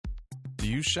Do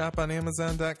you shop on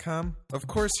Amazon.com? Of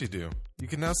course you do. You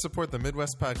can now support the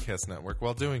Midwest Podcast Network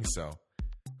while doing so.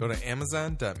 Go to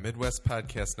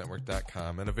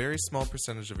amazon.midwestpodcastnetwork.com and a very small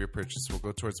percentage of your purchase will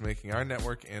go towards making our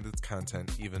network and its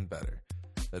content even better.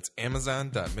 That's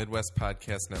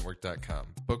amazon.midwestpodcastnetwork.com.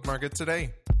 Bookmark it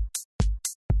today.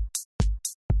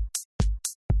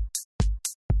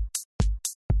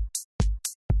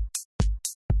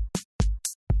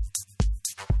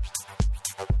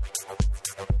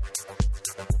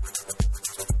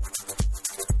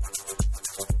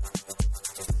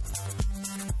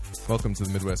 Welcome to the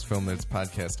Midwest Film Nerds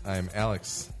Podcast. I'm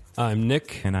Alex. I'm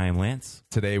Nick. And I am Lance.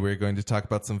 Today we're going to talk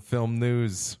about some film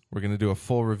news. We're going to do a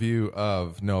full review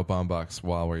of Noah Baumbach's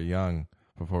While We're Young.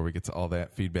 Before we get to all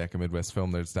that, feedback at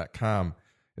MidwestFilmNerds.com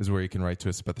is where you can write to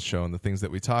us about the show and the things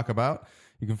that we talk about.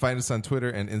 You can find us on Twitter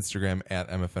and Instagram at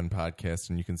MFN Podcast,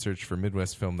 and you can search for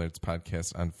Midwest Film Nerds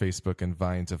Podcast on Facebook and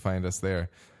Vine to find us there.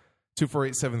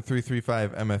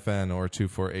 248-7335-MFN or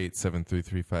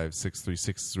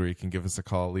 248-7335-6366 is where you can give us a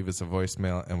call, leave us a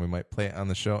voicemail, and we might play it on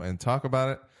the show and talk about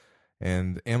it.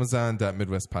 And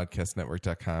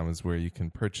Amazon.MidwestPodcastNetwork.com is where you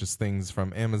can purchase things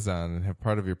from Amazon and have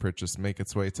part of your purchase make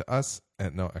its way to us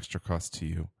at no extra cost to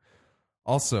you.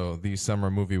 Also, the summer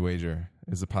movie wager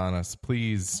is upon us.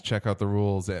 Please check out the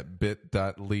rules at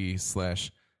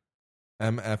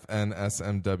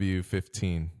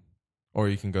bit.ly/MFNSMW15. Or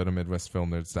you can go to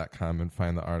MidwestFilmNerds.com and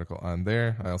find the article on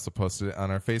there. I also posted it on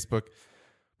our Facebook.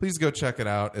 Please go check it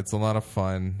out. It's a lot of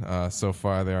fun. So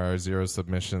far, there are 0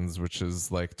 submissions, which is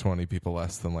like 20 people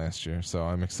less than last year. So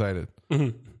I'm excited.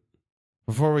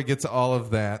 Before we get to all of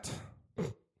that,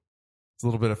 it's a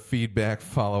little bit of feedback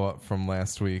follow-up from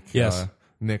last week. Yes.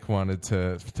 Nick wanted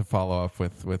to follow up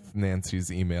with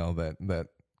Nancy's email that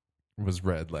was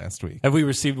read last week. Have we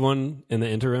received one in the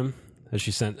interim? Has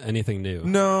she sent anything new?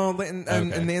 No, and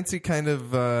Nancy kind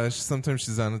of, sometimes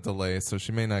she's on a delay, so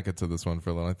she may not get to this one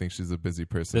for a little. I think she's a busy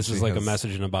person. This is like a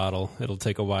message in a bottle. It'll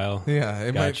take a while. Yeah,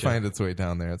 it might find its way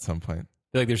down there at some point.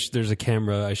 I feel like there's a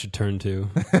camera I should turn to.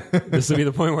 This will be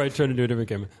the point where I turn into a different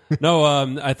camera. No,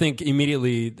 I think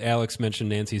immediately Alex mentioned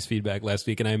Nancy's feedback last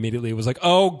week, and I immediately was like,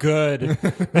 oh, good.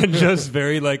 And just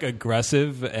very like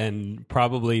aggressive and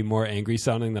probably more angry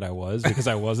sounding than I was, because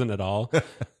I wasn't at all.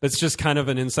 It's just kind of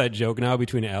an inside joke now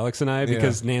between Alex and I,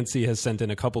 because Nancy has sent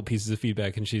in a couple pieces of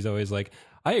feedback, and she's always like,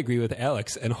 I agree with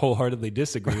Alex and wholeheartedly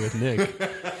disagree with Nick.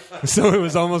 So it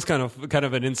was almost kind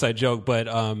of an inside joke, but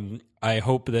I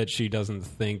hope that she doesn't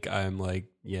think I'm like,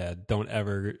 yeah, don't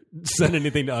ever send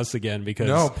anything to us again, because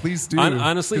no, please do.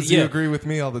 Honestly, you agree with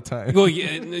me all the time. Well,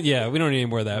 yeah, we don't need any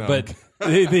more of that. No. But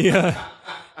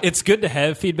it's good to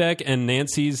have feedback, and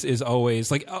Nancy's is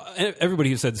always like, everybody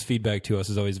who sends feedback to us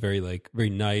is always very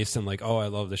nice and like, oh, I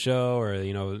love the show, or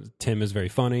Tim is very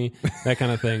funny, that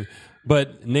kind of thing.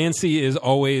 But Nancy is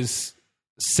always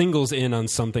singles in on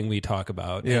something we talk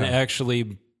about and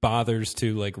actually bothers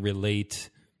to like relate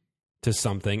to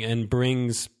something and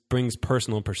brings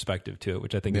personal perspective to it,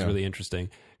 which I think is really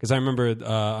interesting. Because I remember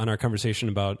on our conversation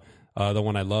about The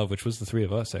One I Love, which was the three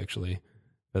of us actually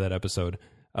for that episode,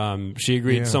 she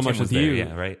agreed so much with you.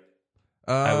 Yeah, right.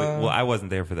 I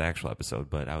wasn't there for the actual episode,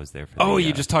 but I was there for the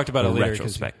you just talked about it later.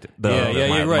 Retrospective.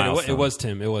 You're right. It was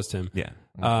Tim. Yeah.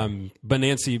 But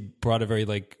Nancy brought a very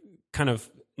kind of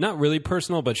not really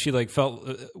personal, but she felt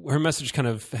her message kind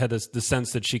of had the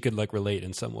sense that she could relate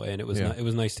in some way, and it was it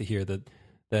was nice to hear that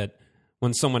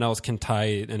when someone else can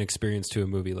tie an experience to a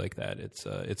movie like that,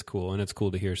 it's cool, and it's cool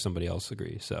to hear somebody else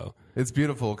agree. So it's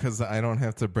beautiful because I don't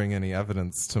have to bring any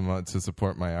evidence to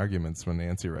support my arguments when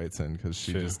Nancy writes in, because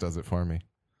she just does it for me.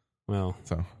 Well,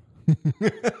 so.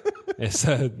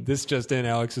 This just in,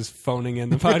 Alex is phoning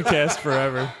in the podcast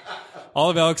forever. All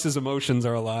of Alex's emotions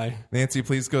are a lie. Nancy,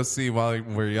 please go see While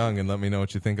We're Young and let me know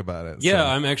what you think about it. Yeah,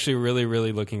 I'm actually really,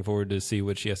 really looking forward to see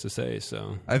what she has to say.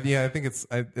 So I think it's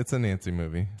a Nancy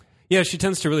movie. Yeah, she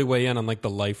tends to really weigh in on the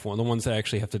life one, the ones that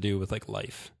actually have to do with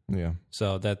life. Yeah.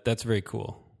 So that's very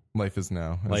cool. Life is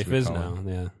now. Life is now.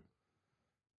 Yeah.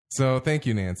 So thank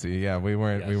you, Nancy. Yeah, we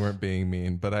weren't being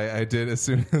mean, but I did as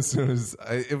soon as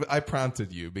I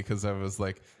prompted you, because I was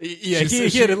like, he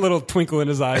had a little twinkle in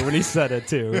his eye when he said it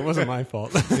too. It wasn't my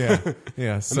fault.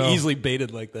 Yeah. So, I'm easily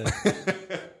baited like that.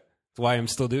 That's why I'm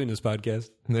still doing this podcast.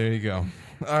 There you go.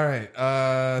 All right.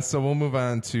 So we'll move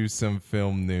on to some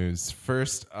film news.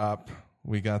 First up,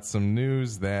 we got some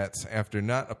news that after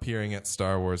not appearing at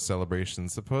Star Wars Celebration,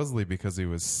 supposedly because he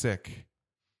was sick,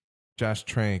 Josh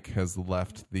Trank has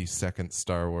left the second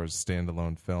Star Wars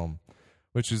standalone film,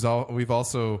 which is all. We've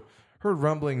also heard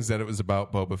rumblings that it was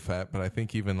about Boba Fett, but I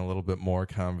think even a little bit more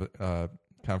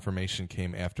confirmation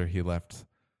came after he left,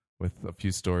 with a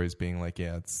few stories being like,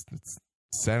 yeah, it's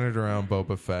centered around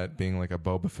Boba Fett being like a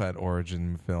Boba Fett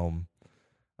origin film.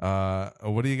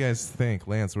 What do you guys think?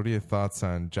 Lance, what are your thoughts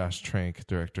on Josh Trank,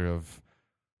 director of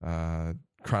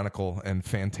Chronicle and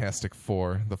Fantastic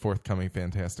Four, the forthcoming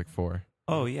Fantastic Four?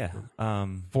 Oh, yeah.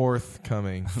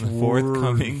 Forthcoming.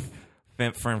 Forthcoming.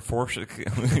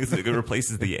 It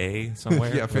replaces the A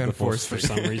somewhere. Yeah, Fan Force for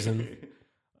some reason.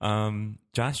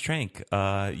 Josh Trank,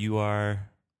 you are...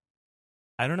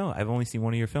 I don't know. I've only seen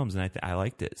one of your films, and I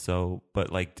liked it. So,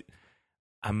 but like,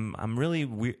 I'm really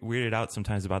weirded out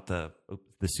sometimes about the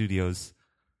studios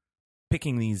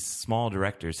picking these small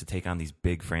directors to take on these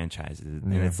big franchises,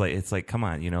 and it's like, come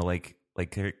on, like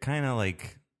they're kind of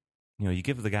like, you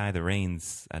give the guy the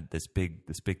reins at this big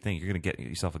thing, you're gonna get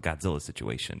yourself a Godzilla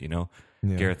situation,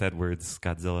 Gareth Edwards,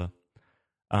 Godzilla.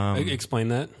 Explain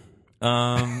that.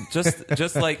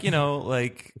 Just like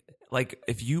like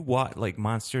if you watch like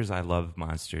Monsters, I love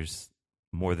Monsters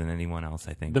more than anyone else,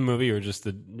 I think. The movie or just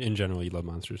in general, you love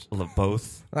Monsters? I love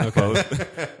both.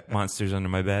 Both. Monsters Under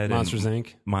My Bed. Monsters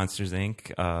Inc. Monsters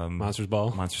Inc. Monsters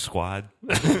Ball. Monster Squad.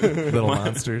 Little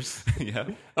Monsters. Yeah.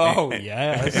 Oh,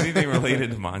 yes. Anything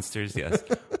related to monsters, yes.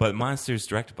 But Monsters,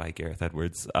 directed by Gareth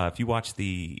Edwards. If you watch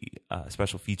the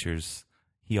special features,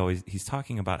 he's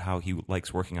talking about how he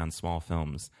likes working on small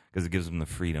films because it gives him the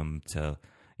freedom to,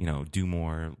 do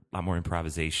a lot more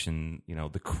improvisation.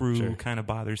 The crew kind of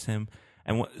bothers him.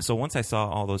 And so once I saw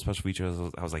all those special features,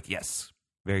 I was like, yes,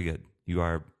 very good. You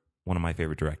are one of my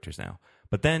favorite directors now.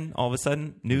 But then all of a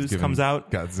sudden, news comes out.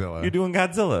 Godzilla. You're doing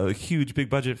Godzilla, a huge, big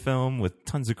budget film with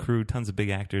tons of crew, tons of big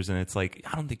actors. And it's like,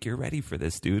 I don't think you're ready for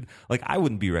this, dude. Like, I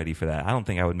wouldn't be ready for that. I don't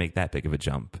think I would make that big of a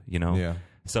jump, Yeah.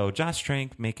 So Josh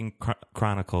Trank making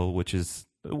Chronicle, it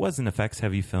was an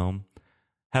effects-heavy film,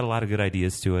 had a lot of good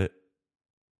ideas to it.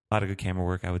 A lot of good camera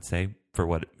work, I would say, for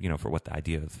what the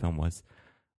idea of the film was.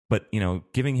 But,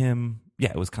 giving him,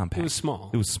 it was compact. It was small.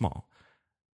 It was small.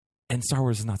 And Star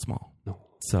Wars is not small. No.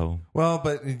 So. Well,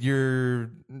 but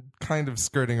you're kind of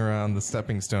skirting around the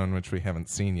stepping stone, which we haven't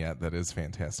seen yet, that is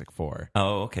Fantastic Four.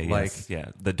 Oh, okay. Yes. Yeah.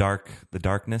 The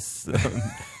darkness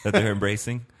that they're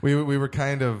embracing. We were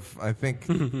kind of, I think,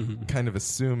 kind of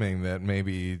assuming that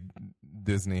maybe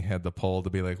Disney had the pull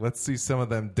to be like, let's see some of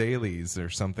them dailies or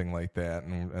something like that,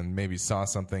 and maybe saw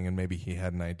something, and maybe he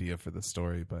had an idea for the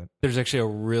story. But there's actually a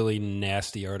really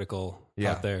nasty article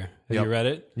out there. Have you read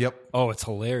it? Yep. Oh, it's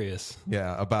hilarious.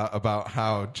 Yeah, about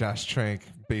how Josh Trank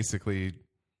basically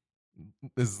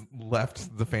is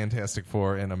left the Fantastic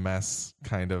Four in a mess,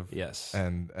 kind of. Yes.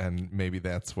 And maybe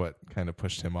that's what kind of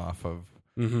pushed him off of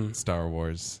Star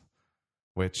Wars,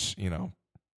 which,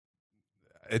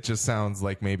 it just sounds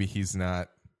like maybe he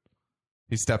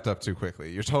stepped up too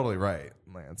quickly. You're totally right,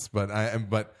 Lance. But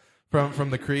from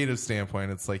the creative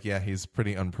standpoint, it's like, he's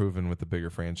pretty unproven with the bigger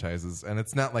franchises. And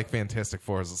it's not like Fantastic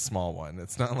Four is a small one.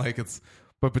 It's not like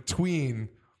but between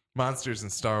Monsters and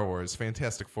Star Wars,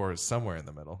 Fantastic Four is somewhere in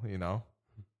the middle,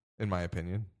 in my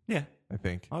opinion. Yeah. I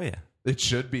think. Oh, yeah. It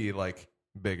should be like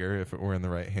bigger if it were in the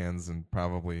right hands and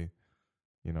probably,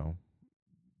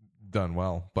 done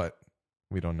well, but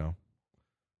we don't know.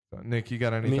 Nick, you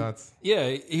got any thoughts?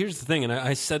 Yeah, here's the thing, and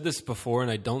I said this before,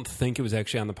 and I don't think it was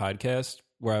actually on the podcast,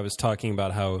 where I was talking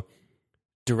about how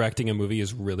directing a movie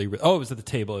is really... it was at the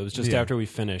table. It was just after we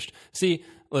finished. See,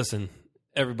 listen,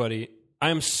 everybody, I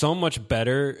am so much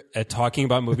better at talking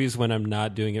about movies when I'm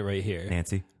not doing it right here.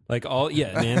 Nancy.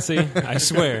 Nancy, I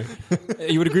swear.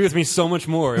 You would agree with me so much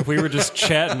more if we were just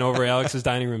chatting over Alex's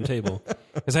dining room table.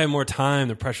 Because I have more time,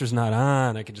 the pressure's not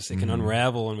on, it can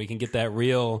unravel, and we can get that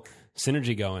real...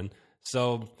 synergy going.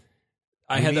 So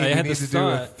I had this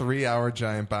thought. Do a 3-hour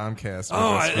giant bombcast.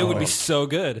 It would be so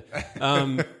good.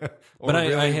 But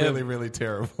I have really, really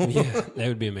terrible. Yeah, that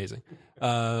would be amazing.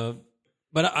 But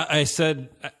I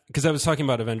said, because I was talking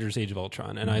about Avengers: Age of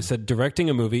Ultron, and I said directing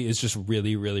a movie is just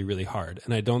really, really, really hard,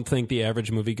 and I don't think the average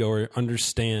moviegoer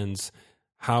understands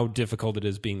how difficult it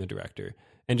is being the director.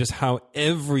 And just how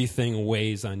everything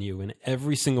weighs on you, and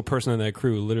every single person on that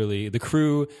crew, literally the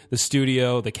crew, the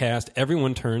studio, the cast,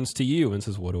 everyone turns to you and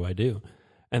says, "What do I do?"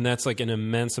 And that's like an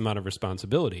immense amount of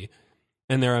responsibility.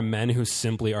 And there are men who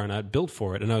simply are not built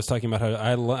for it. And I was talking about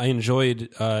how I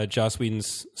enjoyed Joss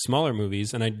Whedon's smaller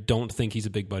movies, and I don't think he's a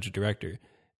big budget director.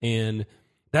 And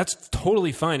that's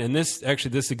totally fine. And this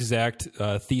exact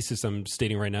thesis I'm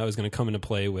stating right now is going to come into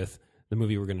play with the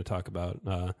movie we're going to talk about,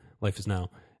 Life Is Now.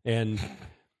 And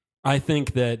I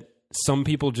think that some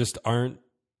people just aren't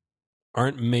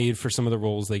made for some of the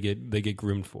roles they get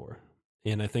groomed for.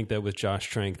 And I think that with Josh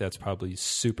Trank, that's probably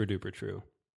super duper true.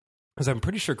 Because I'm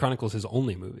pretty sure Chronicle is his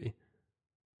only movie.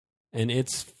 And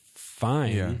it's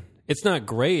fine. Yeah. It's not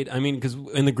great. I mean, because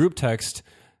in the group text,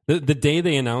 The day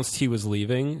they announced he was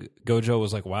leaving, Gojo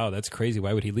was like, "Wow, that's crazy.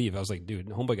 Why would he leave?" I was like, "Dude,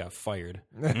 homeboy got fired."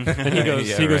 And he goes,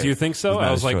 Yeah, "He goes, right. you think so?" It's not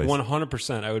I was his like, choice.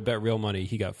 100%. I would bet real money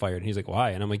he got fired. And he's like,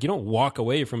 "Why?" And I'm like, "You don't walk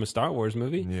away from a Star Wars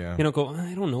movie. Yeah. You don't go,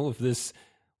 I don't know if this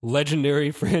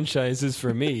legendary franchise is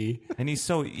for me." And he's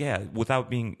so without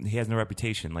being, he has no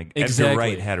reputation. Like Exactly. Edgar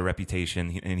Wright had a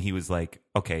reputation, and he was like,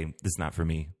 "Okay, this is not for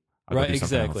me." I'll go Right, do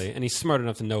something exactly. else. And he's smart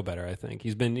enough to know better, I think.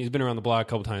 He's been around the block a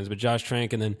couple times, but Josh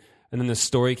Trank and then the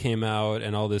story came out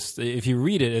and all this. If you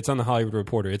read it, it's on the Hollywood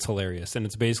Reporter. It's hilarious. And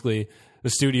it's basically the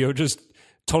studio just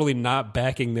totally not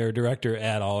backing their director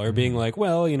at all, or being like,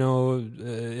 well, it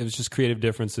was just creative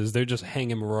differences. They're just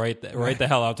hanging him right the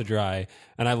hell out to dry.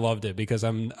 And I loved it because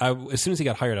as soon as he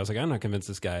got hired, I was like, I'm not convinced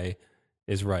this guy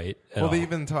is right at all. They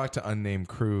even talked to Unnamed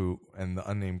Crew, and the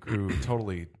Unnamed Crew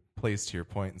totally plays to your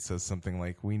point and says something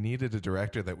like, we needed a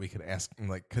director that we could ask,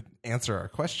 like, could answer our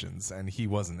questions, and he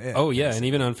wasn't it. Oh yeah, and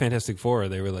even on Fantastic Four,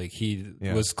 they were like, he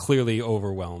was clearly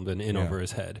overwhelmed and in over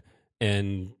his head,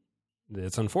 and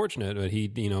it's unfortunate, but he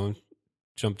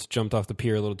jumped off the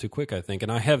pier a little too quick, I think.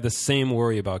 And I have the same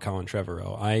worry about Colin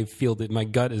Trevorrow. I feel that my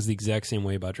gut is the exact same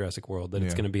way about Jurassic World, that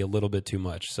it's going to be a little bit too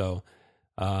much. So,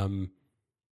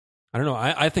 I don't know.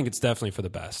 I think it's definitely for the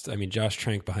best. I mean, Josh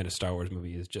Trank behind a Star Wars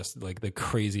movie is just like the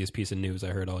craziest piece of news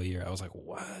I heard all year. I was like,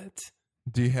 what?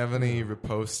 Do you have any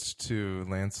riposte to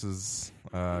Lance's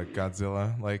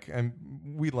Godzilla? Like, and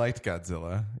we liked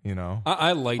Godzilla,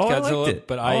 I liked Oh, I Godzilla, liked it.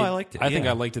 but I liked it, I think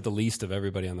yeah. I liked it the least of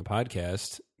everybody on the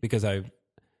podcast because maybe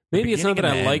beginning it's not that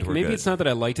and the I end like were maybe good. it's not that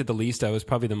I liked it the least. I was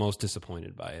probably the most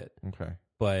disappointed by it. Okay.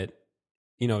 But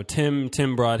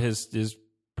Tim brought his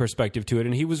perspective to it,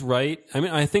 and he was right. I mean,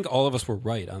 I think all of us were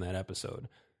right on that episode.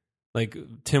 Like,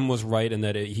 Tim was right in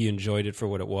that he enjoyed it for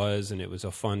what it was, and it was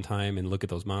a fun time, and look at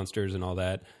those monsters and all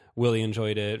that. Willie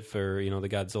enjoyed it for, the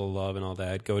Godzilla love and all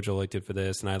that. Gojo liked it for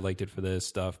this, and I liked it for this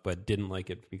stuff, but didn't like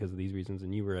it because of these reasons.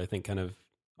 And you were, I think, kind of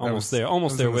almost there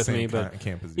with me. But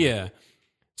camp as you. yeah.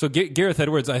 So Gareth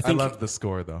Edwards, I think... I loved the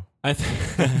score, though. I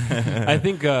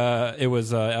think it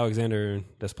was Alexander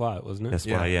Desplat, wasn't it?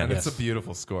 Desplat, yeah. And it's a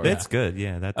beautiful score. It's good.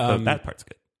 Yeah, that part's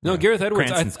good. No, Gareth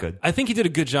Edwards. Cranston's good. I think he did a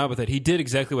good job with it. He did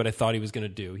exactly what I thought he was going to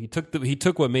do. He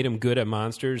took what made him good at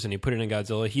monsters and he put it in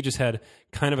Godzilla. He just had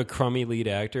kind of a crummy lead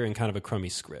actor and kind of a crummy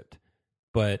script,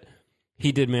 but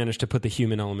he did manage to put the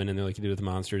human element in there like he did with the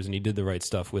monsters, and he did the right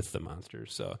stuff with the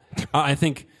monsters. So I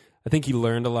think he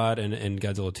learned a lot, and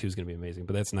Godzilla 2 is going to be amazing.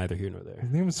 But that's neither here nor there.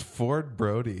 His name was Ford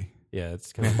Brody. Yeah,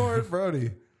 it's kind of Ford Brody.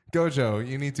 Gojo,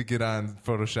 you need to get on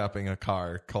photoshopping a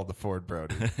car called the Ford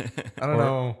Brody. I don't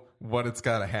know what it's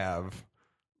got to have,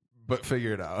 but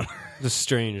figure it out. a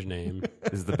strange name.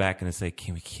 Is the back going to say,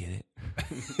 "Can we get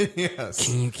it?" Yes.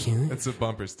 Can you kill it? It's a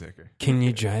bumper sticker. Can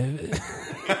you drive it?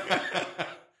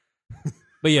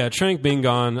 But yeah, Trank being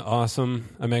gone, awesome.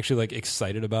 I'm actually like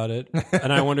excited about it,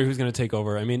 and I wonder who's going to take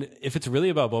over. I mean, if it's really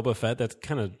about Boba Fett, that's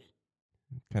kind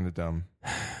of dumb.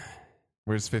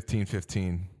 Where's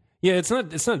 1515? yeah. It's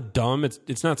not dumb.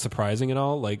 It's not surprising at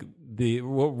all. Like the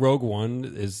Rogue One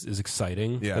is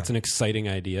exciting. Yeah. That's an exciting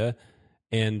idea.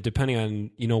 And depending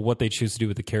on what they choose to do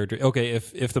with the character, okay,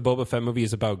 if the Boba Fett movie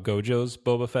is about Gojo's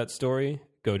Boba Fett story,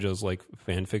 Gojo's like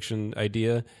fan fiction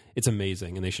idea, it's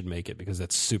amazing, and they should make it because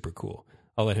that's super cool.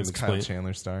 I'll let him Is explain. Kyle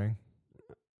Chandler starring?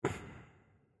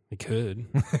 They could,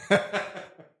 I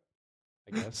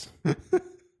guess.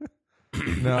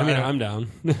 No, I mean, I'm down.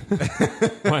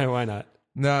 Why not?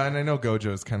 No, and I know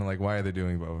Gojo is kind of like, why are they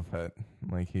doing Boba Fett?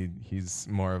 Like he's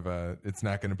more of a, it's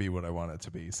not going to be what I want it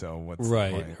to be. So what's the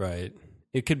point? Right.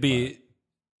 It could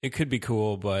be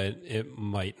cool, but it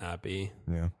might not be.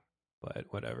 Yeah. But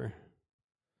whatever.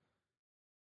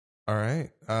 All right.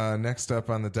 Next up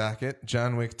on the docket,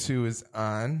 John Wick 2 is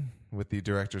on, with the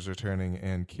directors returning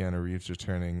and Keanu Reeves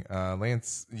returning.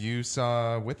 Lance, you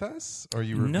saw with us, or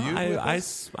you reviewed with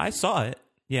us? I saw it.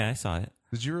 Yeah, I saw it.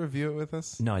 Did you review it with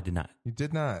us? No, I did not. You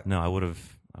did not. No, I would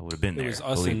have been It there. was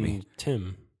us believe and me.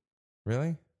 Tim.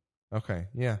 Really? Okay.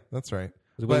 Yeah, that's right.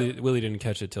 Willie didn't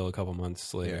catch it till a couple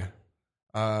months later.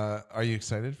 Yeah. Are you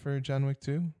excited for John Wick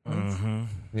 2? Mm-hmm.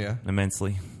 Yeah.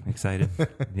 Immensely excited.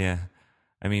 Yeah.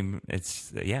 I mean,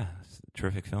 it's a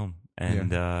terrific film.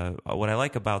 And what I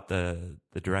like about the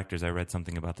directors, I read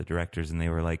something about the directors, and they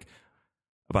were like,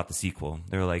 about the sequel.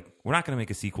 They were like, we're not going to make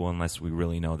a sequel unless we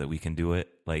really know that we can do it.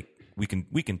 Like, we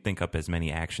can think up as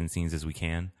many action scenes as we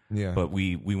can. Yeah. But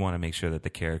we want to make sure that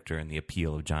the character and the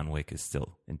appeal of John Wick is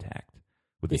still intact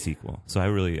with the sequel. So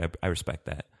I respect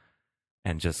that.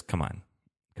 And just come on.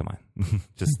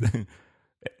 Just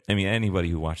I mean, anybody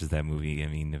who watches that movie, I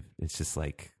mean, it's just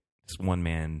like just one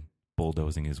man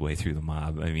bulldozing his way through the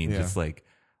mob. I mean, just like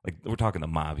like we're talking the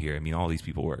mob here. I mean, all these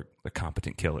people were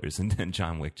competent killers, and then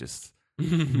John Wick just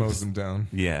mows them down.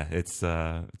 Yeah, it's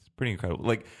pretty incredible.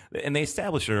 Like, and they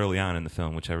established it early on in the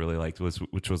film, which I really liked,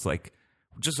 which was like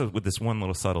just with this one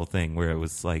little subtle thing where it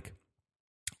was like,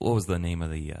 what was the name of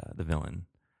the villain?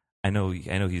 I know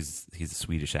he's a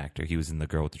Swedish actor. He was in the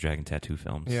Girl with the Dragon Tattoo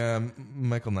films. Yeah,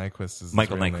 Michael Nyquist is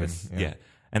Michael his real Nyquist. name. Yeah,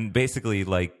 and basically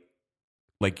like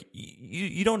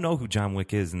you don't know who John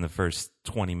Wick is in the first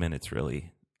 20 minutes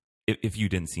really, if you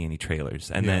didn't see any trailers,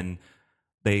 and then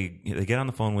they get on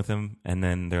the phone with him, and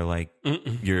then they're like,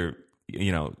 your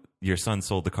son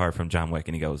sold the car from John Wick,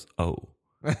 and he goes, oh.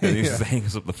 And he just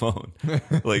hangs up the phone,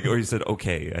 like, or he said,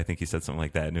 okay. I think he said something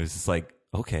like that, and it was just like,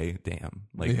 okay, damn,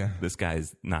 like this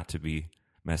guy's not to be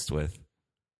messed with.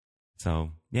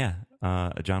 So yeah,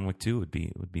 a John Wick 2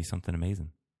 would be something amazing.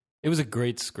 It was a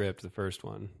great script, the first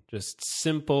one, just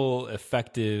simple,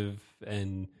 effective,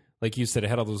 and like you said, it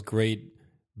had all those great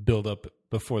build up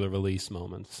before the release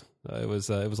moments. It was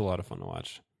a lot of fun to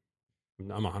watch.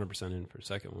 I'm 100% in for a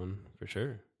second one for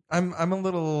sure. I'm a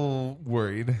little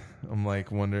worried. I'm like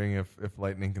wondering if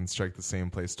lightning can strike the same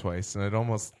place twice, and I'd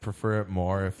almost prefer it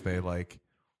more if they like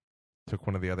took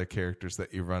one of the other characters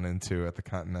that you run into at the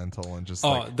Continental and just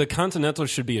the Continental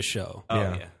should be a show. Oh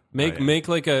yeah. Make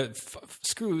like a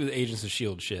screw the Agents of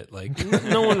S.H.I.E.L.D. shit. Like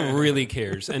no one really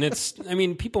cares,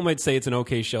 and people might say it's an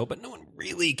okay show, but no one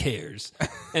really cares,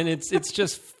 and it's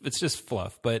just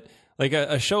fluff. But like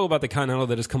a show about the Continental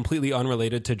that is completely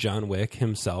unrelated to John Wick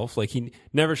himself, like he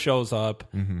never shows up,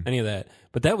 any of that.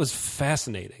 But that was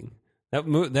fascinating.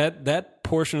 That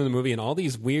portion of the movie and all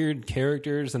these weird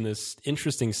characters and this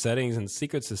interesting settings and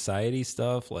secret society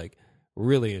stuff, like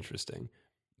really interesting.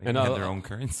 They had their own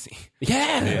currency.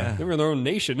 Yeah. They were their own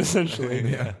nation, essentially.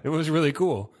 It was really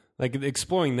cool. Like,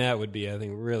 exploring that would be, I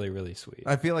think, really, really sweet.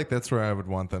 I feel like that's where I would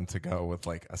want them to go with,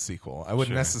 like, a sequel. I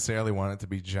wouldn't necessarily want it to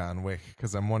be John Wick,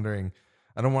 because I'm wondering,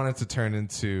 I don't want it to turn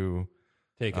into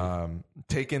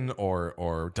Taken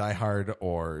or Die Hard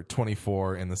or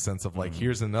 24 in the sense of, like,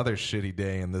 here's another shitty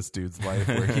day in this dude's life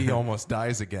where he almost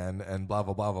dies again and blah,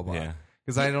 blah, blah, blah, blah.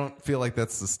 Because I don't feel like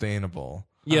that's sustainable.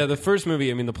 Yeah, the first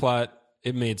movie, I mean, the plot...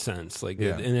 It made sense, like,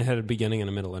 Yeah. and it had a beginning and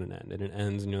a middle and an end, and it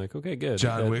ends, and you're like, okay, good.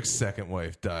 John Wick's second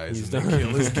wife dies He's and they done. kill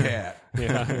his cat.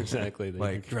 Yeah, exactly. They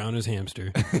Like- drown his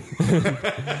hamster.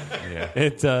 Yeah.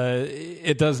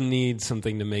 It does need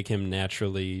something to make him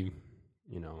naturally,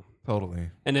 Totally.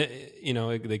 and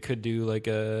they could do like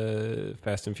a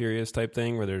Fast and Furious type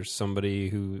thing where there's somebody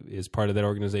who is part of that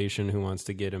organization who wants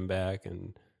to get him back,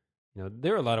 and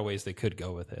there are a lot of ways they could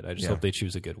go with it. I just hope they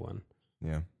choose a good one.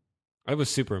 Yeah, I was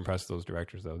super impressed with those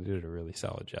directors, though. They did a really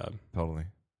solid job. totally.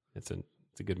 It's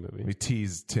a good movie. We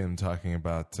teased Tim talking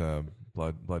about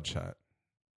Bloodshot.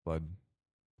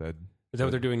 Dead. Is that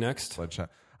what they're doing next? Bloodshot.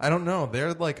 I don't know.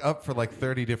 They're like up for like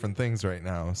 30 different things right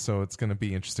now, so it's going to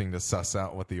be interesting to suss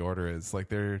out what the order is. Like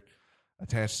they're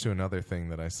attached to another thing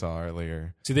that I saw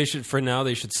earlier. See, they should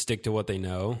stick to what they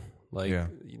know. Like,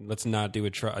 let's not do a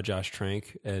Josh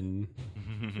Trank and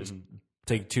just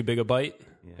take too big a bite.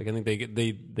 Yeah. Like, I think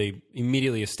they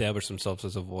immediately establish themselves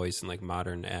as a voice in like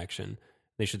modern action.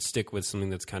 They should stick with something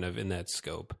that's kind of in that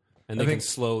scope. And they can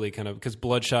slowly kind of, because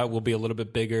Bloodshot will be a little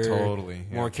bit bigger. Totally.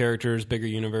 Yeah. More characters, bigger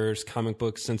universe, comic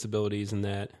book sensibilities and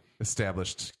that.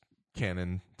 Established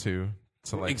canon too,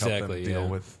 to like Exactly, help them deal yeah.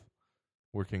 with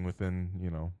working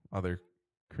within, other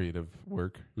creative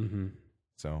work. Mm-hmm.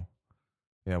 So,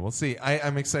 yeah, we'll see.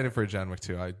 I'm excited for John Wick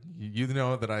 2. You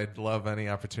know that I'd love any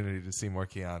opportunity to see more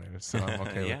Keanu, so I'm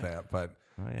okay with that. But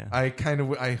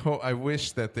I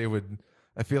wish that they would.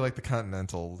 I feel like the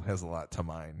Continental has a lot to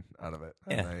mine out of it,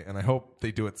 and I hope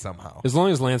they do it somehow. As long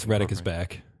as Lance Reddick is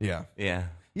back. Yeah, Yeah.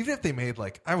 Even if they made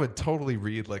I would totally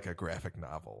read like a graphic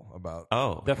novel about.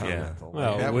 Oh, Definitely. Continental.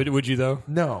 Well, That would you though?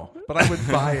 No, but I would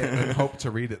buy it and hope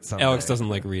to read it someday. Alex doesn't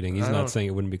like reading. He's I not don't- saying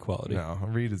it wouldn't be quality. No,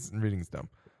 reading's dumb.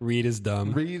 Read is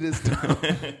dumb. Read is dumb.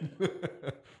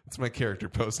 It's my character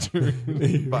poster.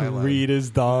 Byline. Read is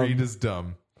dumb. Read is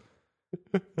dumb.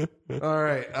 All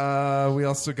right. We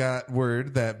also got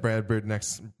word that Brad Bird's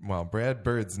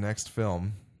next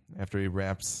film, after he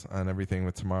wraps on everything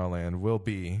with Tomorrowland, will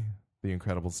be The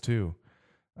Incredibles 2.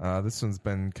 This one's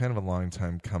been kind of a long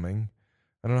time coming.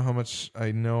 I don't know how much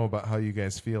I know about how you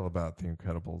guys feel about The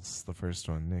Incredibles, the first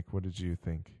one. Nick, what did you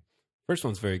think? First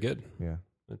one's very good. Yeah.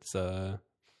 It's a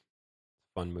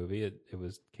fun movie. It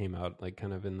came out like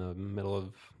kind of in the middle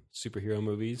of superhero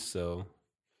movies, so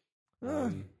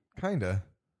Kinda.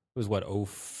 it was what,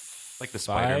 like the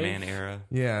Spider-Man era.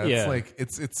 Yeah, Yeah.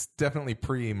 it's definitely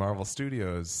pre-Marvel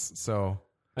Studios, so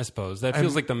I suppose that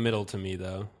feels like the middle to me,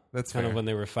 though. that's Kind fair. of when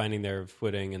they were finding their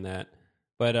footing and that.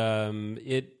 But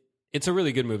it's a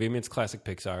really good movie. I mean, it's classic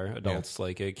Pixar. Adults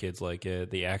like it, kids like it.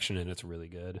 The action in it's really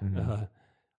good. Mm-hmm.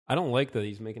 I don't like that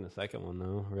he's making a second one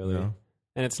though. Really, No?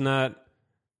 and it's not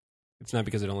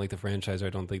because I don't like the franchise. Or I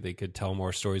don't think they could tell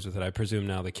more stories with it. I presume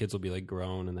now the kids will be like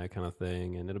grown and that kind of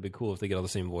thing, and it'll be cool if they get all the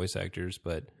same voice actors.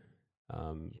 But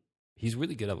he's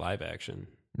really good at live action.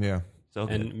 Yeah. So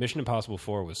good. And Mission Impossible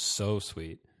 4 was so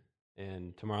sweet.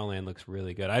 And Tomorrowland looks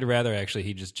really good. I'd rather actually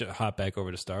he just hop back over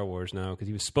to Star Wars now because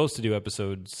he was supposed to do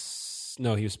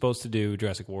he was supposed to do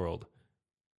Jurassic World.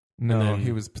 No, then-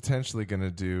 he was potentially going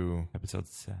to do. Episode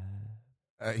 7.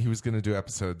 He was going to do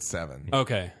episode 7.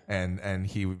 Okay. And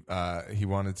he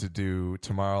wanted to do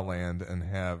Tomorrowland and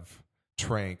have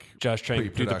Trank. Josh Trank do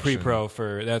the pre-production pre-pro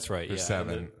for, that's right. for yeah.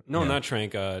 7. No, Yeah. not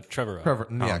Trank, Trevorrow. Trevor,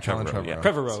 yeah, Colin Trevorrow, yeah. Trevorrow.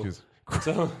 Trevorrow. Excuse-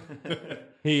 So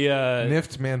he,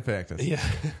 Nift Manfactus. yeah.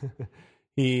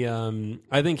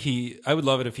 I would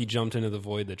love it if he jumped into the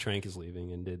void that Trank is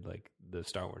leaving and did like the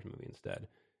Star Wars movie instead.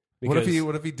 What if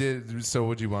Because- he did? So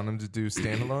would you want him to do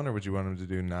standalone, or would you want him to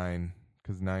do 9?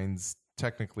 Because 9's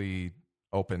technically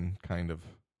open, kind of.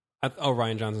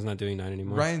 Ryan Johnson's not doing 9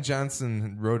 anymore. Ryan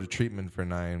Johnson wrote a treatment for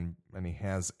 9, and he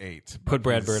has 8. but Put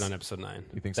Brad he's- Bird on episode 9.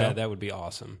 You think so? That would be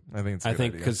awesome. I think it's. A I good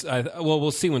think idea. because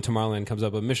we'll see when Tomorrowland comes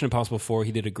up. But Mission Impossible 4,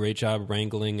 he did a great job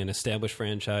wrangling an established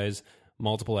franchise,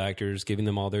 multiple actors, giving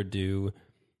them all their due,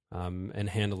 and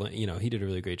handling. He did a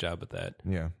really great job with that.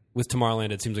 Yeah. With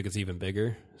Tomorrowland, it seems like it's even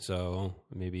bigger. So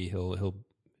maybe he'll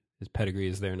his pedigree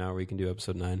is there now where he can do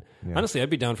episode 9. Yeah. Honestly, I'd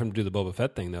be down for him to do the Boba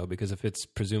Fett thing though, because if it's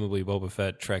presumably Boba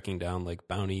Fett tracking down like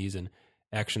bounties and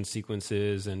action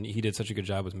sequences, and he did such a good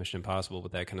job with Mission Impossible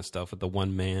with that kind of stuff, with the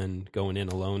one man going in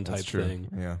alone type That's true. thing.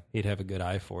 Yeah. He'd have a good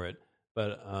eye for it.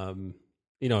 But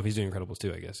if he's doing Incredibles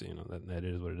 2, I guess that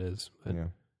is what it is. But Yeah.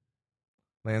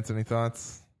 Lance, any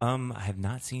thoughts? I have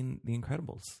not seen The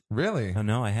Incredibles. Really? Oh,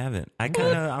 no, I haven't.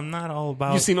 I'm not all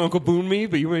about. You've seen Uncle Boon Me,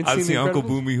 but you ain't I've seen seen The Uncle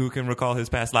Incredibles? Boomy who can recall his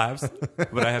past lives,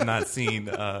 but I have not seen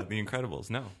The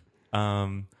Incredibles. No.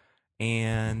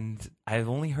 And I've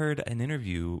only heard an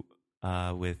interview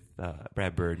with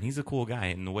Brad Bird, and he's a cool guy,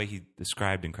 and the way he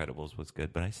described Incredibles was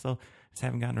good, but I still just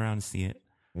haven't gotten around to see it.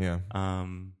 Yeah.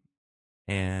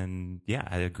 And yeah,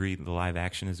 I agree. The live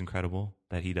action is incredible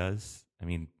that he does. I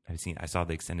mean, I saw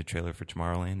the extended trailer for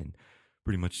Tomorrowland, and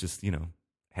pretty much just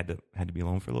had to be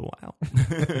alone for a little while.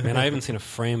 Man, I haven't seen a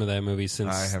frame of that movie since.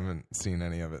 I haven't seen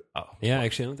any of it. Oh, Yeah,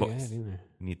 actually, I don't think I Books. have either.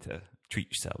 you need to treat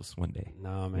yourselves one day.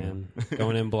 No, man.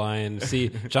 Going in blind. See,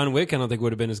 John Wick, I don't think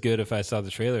would have been as good if I saw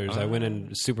the trailers. I went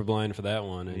in super blind for that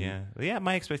one. And, Yeah.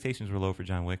 My expectations were low for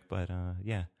John Wick, but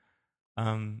yeah.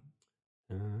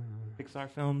 Pixar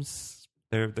films,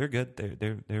 they're good.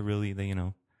 They're really they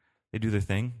do their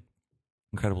thing.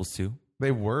 Incredibles 2.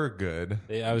 They were good.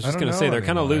 I was I just don't going to say know they're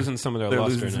kind of anymore. losing some of their They're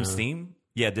luster losing some now. steam.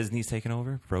 Yeah, Disney's taking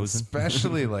over. Frozen,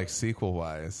 Especially like sequel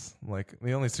wise. Like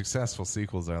the only successful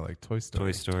sequels are like Toy Story.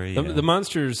 Toy Story. The, yeah. the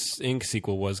Monsters Inc.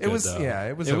 sequel was good. was- though. yeah,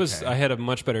 it was okay. I had a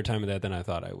much better time with that than I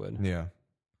thought I would. Yeah.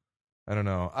 I don't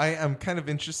know. I'm kind of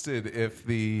interested if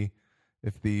the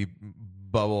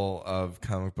bubble of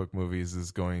comic book movies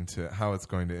is how it's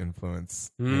going to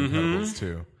influence The Incredibles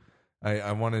 2.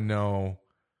 I want to know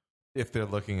if they're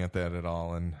looking at that at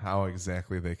all and how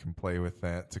exactly they can play with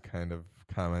that to kind of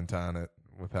comment on it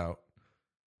without,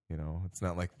 it's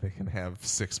not like they can have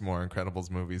 6 more Incredibles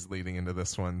movies leading into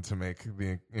this one to make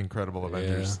the Incredible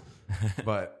Avengers.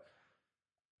 But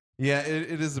yeah,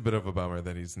 it is a bit of a bummer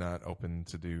that he's not open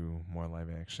to do more live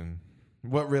action.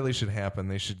 What really should happen,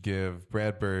 they should give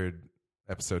Brad Bird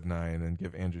episode 9 and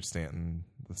give Andrew Stanton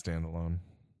the standalone.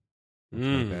 Let's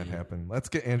make that happen. Let's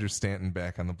get Andrew Stanton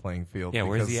back on the playing field. Yeah,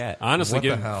 where's he because- at? Honestly, What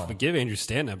the hell? give Andrew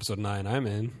Stanton episode 9. I'm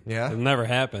in. Yeah? It'll never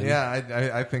happen.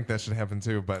 Yeah, I think that should happen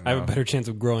too. But I have no. a better chance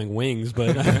of growing wings,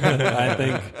 but I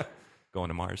think, Going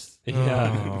to Mars.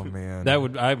 yeah. Oh man, That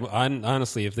would I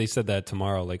honestly, if they said that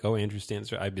tomorrow, like, oh, Andrew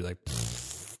Stanton, I'd be like,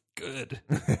 good.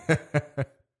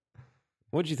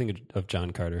 What did you think of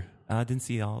John Carter? Didn't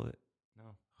see all of it. No.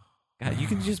 God, you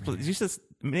can just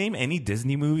name any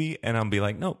Disney movie, and I'll be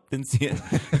like, nope, didn't see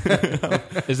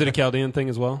it. Is it a Chaldean thing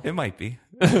as well? It might be.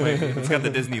 It's got the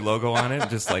Disney logo on it.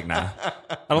 Just like nah.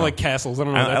 I don't like castles. I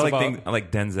don't know what that's about. I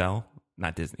like Denzel,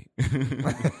 not Disney.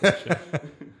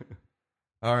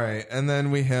 All right, and then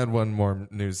we had one more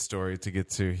news story to get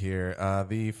to here.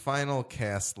 The final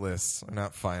cast list, or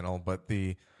not final, but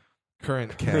the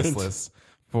current cast list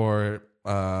for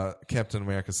Captain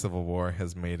America Civil War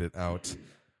has made it out.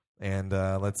 And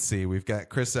let's see, we've got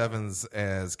Chris Evans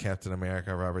as Captain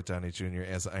America, Robert Downey Jr.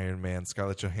 as Iron Man,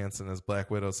 Scarlett Johansson as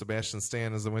Black Widow, Sebastian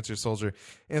Stan as the Winter Soldier,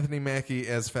 Anthony Mackie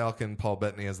as Falcon, Paul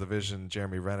Bettany as the Vision,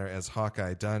 Jeremy Renner as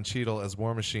Hawkeye, Don Cheadle as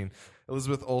War Machine,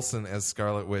 Elizabeth Olsen as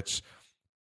Scarlet Witch,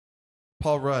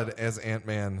 Paul Rudd as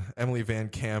Ant-Man, Emily Van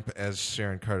Camp as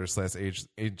Sharon Carter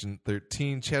 / Agent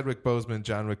 13, Chadwick Boseman,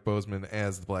 John Wick Boseman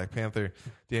as the Black Panther,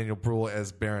 Daniel Bruhl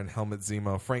as Baron Helmut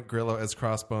Zemo, Frank Grillo as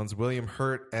Crossbones, William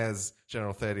Hurt as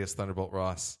General Thaddeus Thunderbolt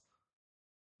Ross,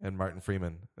 and Martin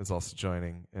Freeman is also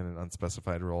joining in an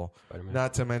unspecified role. Spider-Man.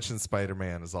 Not to mention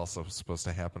Spider-Man is also supposed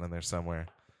to happen in there somewhere.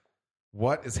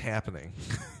 What is happening?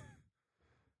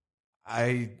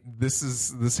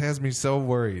 This has me so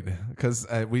worried because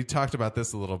we talked about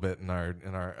this a little bit in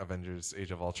our Avengers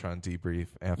Age of Ultron debrief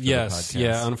after the podcast.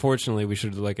 Yeah. Unfortunately, we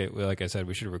should like I said,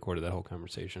 we should have recorded that whole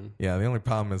conversation. Yeah, the only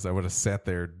problem is I would have sat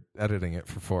there editing it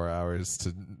for 4 hours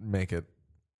to make it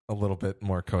a little bit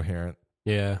more coherent.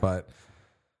 Yeah, but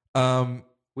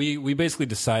we basically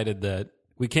decided that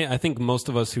we can't. I think most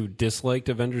of us who disliked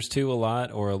Avengers 2 a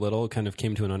lot or a little kind of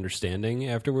came to an understanding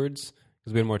afterwards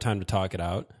because we had more time to talk it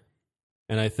out.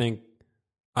 And I think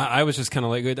I was just kind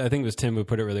of like, I think it was Tim who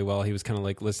put it really well. He was kind of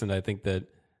like, listen, I think that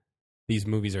these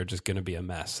movies are just going to be a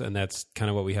mess. And that's kind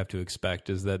of what we have to expect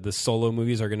is that the solo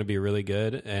movies are going to be really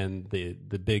good. And the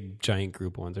big giant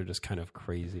group ones are just kind of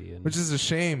crazy. Which is a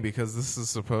shame because this is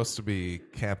supposed to be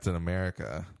Captain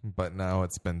America, but now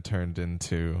it's been turned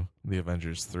into the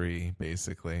Avengers 3,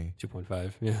 basically.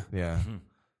 2.5, yeah. Yeah.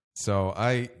 So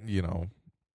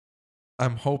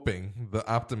I'm hoping, the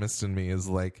optimist in me is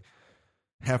like,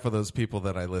 half of those people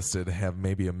that I listed have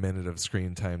maybe a minute of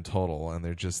screen time total, and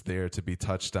they're just there to be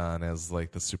touched on as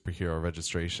like the Superhero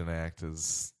Registration Act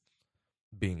is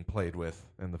being played with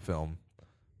in the film.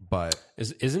 But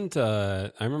isn't I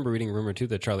remember reading a rumor too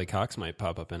that Charlie Cox might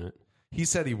pop up in it. He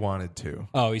said he wanted to.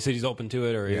 Oh, he said he's open to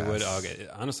it, or yes. he would. Oh, okay.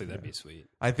 Honestly, that'd be sweet.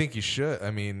 I think he should. I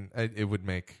mean, it would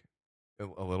make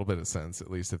a little bit of sense,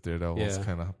 at least if Daredevil's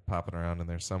kind of popping around in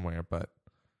there somewhere, but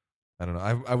I don't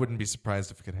know. I wouldn't be surprised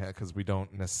if it could have, because we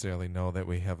don't necessarily know that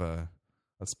we have a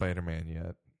Spider-Man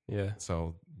yet. Yeah.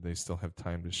 So they still have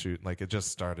time to shoot. Like, it just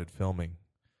started filming.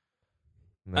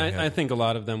 I think a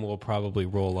lot of them will probably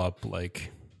roll up,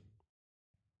 like,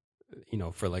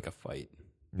 for like a fight.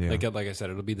 Yeah. Like I said,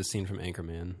 it'll be the scene from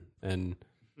Anchorman. And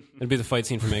it'll be the fight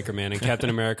scene from Anchorman. And Captain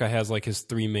America has like his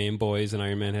 3 main boys, and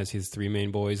Iron Man has his 3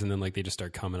 main boys. And then like they just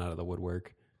start coming out of the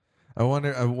woodwork. I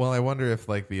wonder if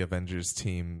like the Avengers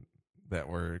team that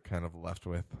we're kind of left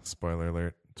with, spoiler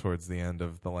alert, towards the end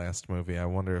of the last movie, I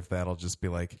wonder if that'll just be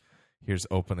like, here's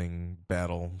opening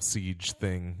battle siege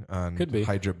thing on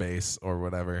Hydra base or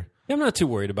whatever. Yeah, I'm not too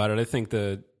worried about it.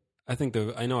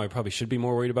 I know I probably should be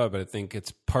more worried about it, but I think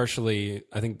it's partially,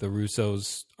 I think the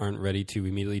Russos aren't ready to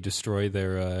immediately destroy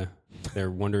their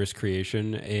wondrous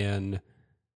creation, and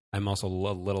I'm also a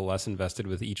little less invested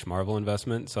with each Marvel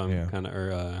investment, so I'm kind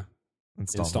of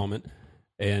installment.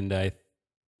 And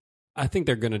I think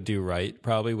they're going to do right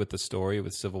probably with the story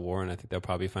with Civil War, and I think they'll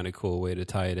probably find a cool way to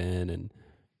tie it in and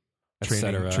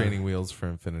training wheels for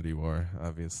Infinity War,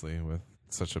 obviously, with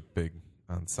such a big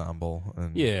ensemble.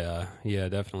 And yeah,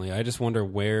 definitely. I just wonder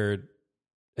where.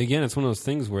 Again, it's one of those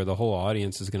things where the whole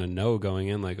audience is going to know going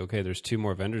in, like, okay, there's 2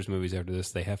 more Avengers movies after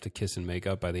this. They have to kiss and make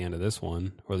up by the end of this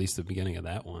one, or at least the beginning of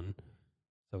that one.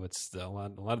 So it's a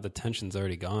lot of the tension's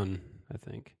already gone, I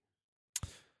think.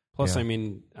 Plus, I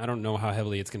mean, I don't know how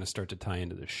heavily it's going to start to tie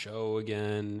into the show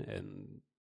again, and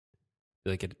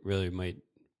like it really might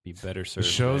be better served.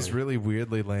 The show's really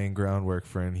weirdly laying groundwork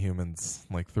for Inhumans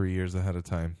like 3 years ahead of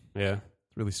time. Yeah.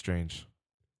 It's really strange.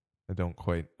 I don't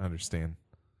quite understand.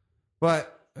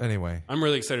 But anyway. I'm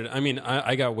really excited. I mean,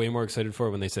 I got way more excited for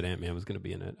it when they said Ant-Man was going to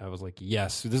be in it. I was like,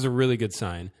 yes, this is a really good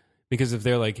sign. Because if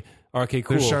they're like, okay,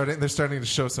 cool. They're starting to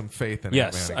show some faith in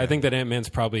Yes, Ant-Man I think that Ant-Man's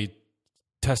probably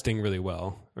testing really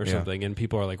well or something. And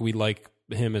people are like, we like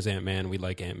him as Ant-Man. We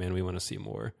like Ant-Man. We want to see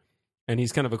more. And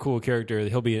he's kind of a cool character.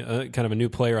 He'll be kind of a new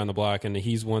player on the block. And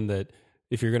he's one that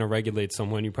if you're going to regulate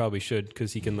someone, you probably should,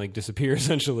 because he can like disappear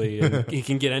essentially. And he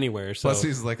can get anywhere. So. Plus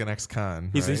he's like an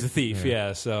ex-con. He's a thief.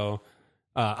 Yeah. So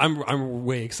I'm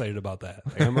way excited about that.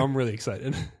 Like, I'm really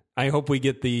excited. I hope we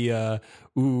get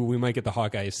we might get the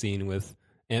Hawkeye scene with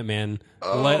Ant-Man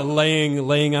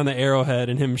laying on the arrowhead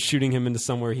and him shooting him into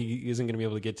somewhere he isn't going to be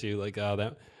able to get to. Like,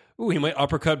 he might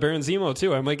uppercut Baron Zemo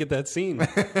too. I might get that scene.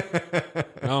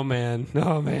 Oh man.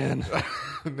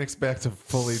 Nick's back to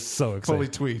fully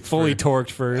tweet. Fully torqued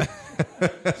for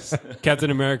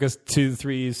Captain America's 2,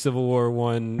 3, Civil War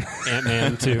 1,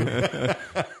 Ant-Man 2.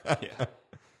 Yeah.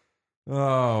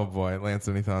 Oh boy, Lance,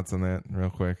 any thoughts on that real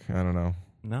quick? I don't know.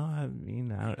 No, I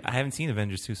mean, I haven't seen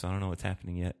Avengers 2, so I don't know what's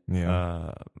happening yet.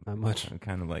 Yeah. Not much. I'm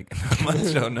kind of like, not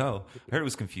much, I don't know. I heard it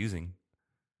was confusing.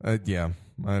 Yeah.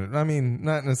 I mean,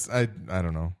 not necessarily. I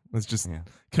don't know. It's just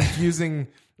confusing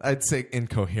I'd say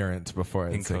incoherent before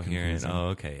I'd say Incoherent. confusing. Oh,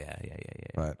 okay.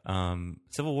 Yeah. But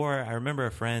Civil War, I remember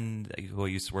a friend who I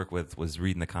used to work with was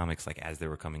reading the comics like as they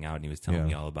were coming out, and he was telling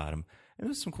me all about them. And there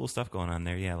was some cool stuff going on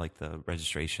there. Yeah, like the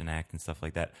Registration Act and stuff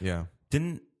like that. yeah.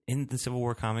 Didn't in the Civil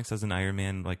War comics doesn't Iron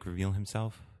Man like reveal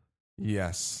himself?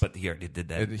 Yes. But he already did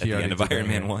that at He the already end of did that, Iron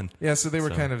Man yeah. 1. Yeah, so they were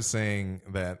So- kind of saying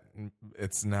that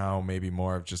it's now maybe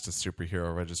more of just a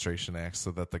superhero registration act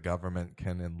so that the government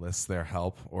can enlist their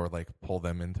help or like pull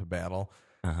them into battle,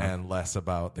 and less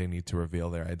about they need to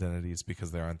reveal their identities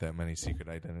because there aren't that many secret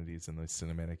identities in the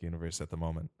cinematic universe at the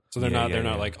moment. So they're Yeah, not yeah, they're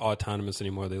not yeah. like autonomous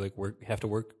anymore. They like have to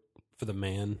work for the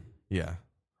man. Yeah.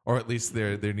 Or at least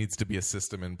there needs to be a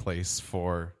system in place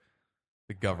for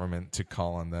the government to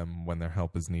call on them when their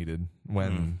help is needed,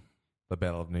 when the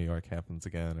Battle of New York happens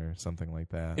again or something like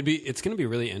that. It's going to be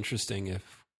really interesting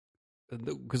if,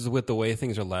 because with the way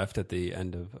things are left at the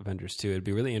end of Avengers 2, it'd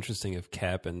be really interesting if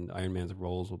Cap and Iron Man's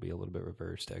roles will be a little bit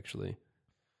reversed, actually.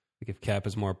 Like if Cap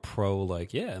is more pro,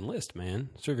 like, yeah, enlist, man,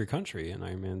 serve your country, and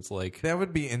Iron Man's like, That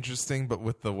would be interesting, but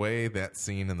with the way that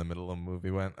scene in the middle of the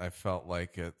movie went, I felt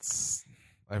like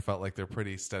they're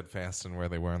pretty steadfast in where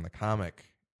they were in the comic.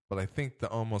 But I think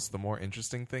the more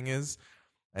interesting thing is,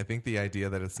 I think the idea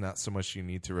that it's not so much you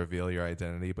need to reveal your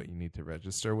identity, but you need to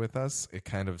register with us, it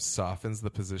kind of softens the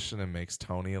position and makes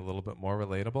Tony a little bit more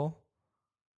relatable.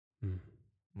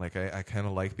 Like, I kind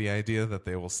of like the idea that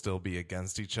they will still be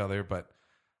against each other, but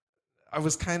I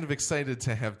was kind of excited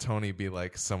to have Tony be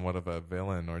like somewhat of a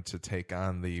villain or to take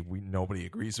on nobody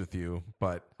agrees with you,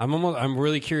 but I'm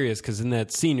really curious because in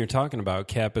that scene you're talking about,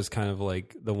 Cap is kind of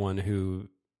like the one who,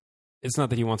 it's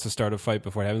not that he wants to start a fight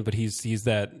before it happens, but he's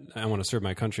that I want to serve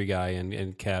my country guy,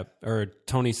 and Cap or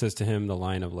Tony says to him the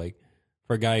line of like,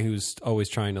 for a guy who's always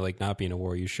trying to like not be in a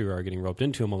war, you sure are getting roped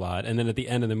into him a lot. And then at the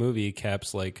end of the movie,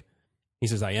 Cap's like, he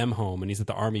says, I am home, and he's at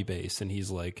the army base, and he's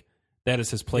like, that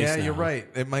is his place. yeah, now. you're right.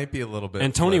 It might be a little bit.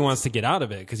 And Tony flipped. wants to get out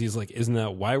of it because he's like, isn't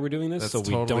that why we're doing this? That's So we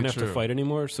totally don't have to true. fight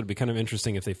anymore. So it'd be kind of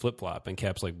interesting if they flip flop and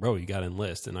Cap's like, bro, you got to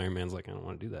enlist. And Iron Man's like, I don't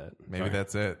want to do that. Maybe Sorry.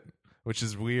 that's it. Which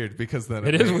is weird because then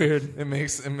It is weird. It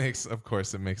makes of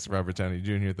course it makes Robert Downey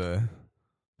Jr. the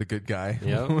good guy.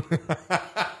 Yep.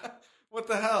 What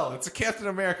the hell? It's a Captain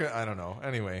America. I don't know.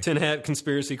 Anyway. Tin Hat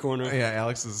Conspiracy Corner. Yeah,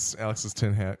 Alex's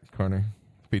Tin Hat Corner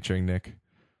featuring Nick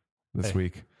this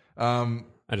week.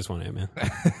 I just want to, man.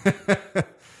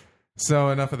 So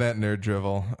enough of that nerd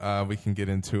drivel. We can get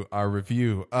into our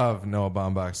review of Noah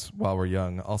Baumbach's While We're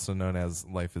Young, also known as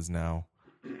Life Is Now.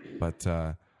 But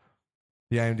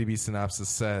the IMDb synopsis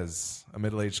says, a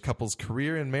middle-aged couple's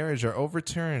career and marriage are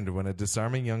overturned when a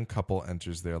disarming young couple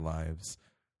enters their lives.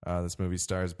 This movie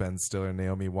stars Ben Stiller,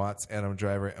 Naomi Watts, Adam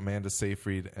Driver, Amanda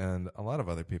Seyfried, and a lot of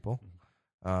other people,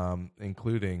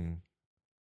 including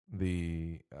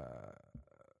the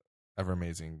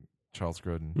ever-amazing Charles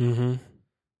Grodin.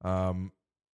 Mm-hmm.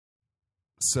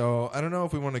 So I don't know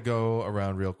if we want to go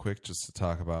around real quick just to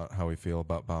talk about how we feel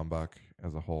about Baumbach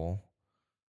as a whole.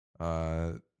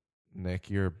 Nick,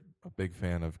 you're a big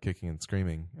fan of Kicking and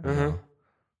Screaming. I know.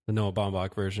 The Noah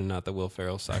Baumbach version, not the Will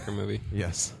Ferrell soccer movie.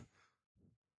 Yes.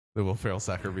 The Will Ferrell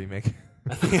soccer remake.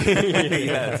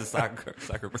 Yeah, it's a soccer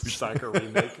version. Soccer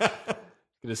remake.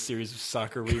 Get a series of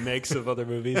soccer remakes of other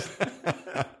movies.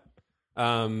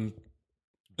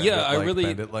 Yeah, I really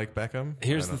Bend it like Beckham.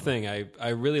 Here's the thing. I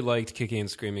really liked Kicking and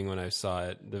Screaming when I saw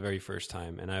it the very first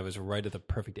time, and I was right at the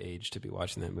perfect age to be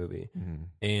watching that movie. Mm-hmm.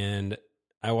 And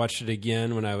I watched it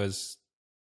again when I was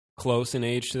close in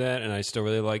age to that, and I still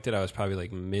really liked it. I was probably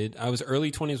like I was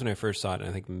early 20s when I first saw it, and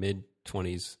I think mid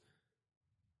 20s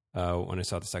when I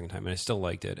saw it the second time, and I still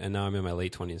liked it. And now I'm in my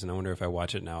late 20s, and I wonder if I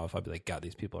watch it now, if I'd be like, God,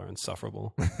 these people are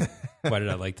insufferable. Why did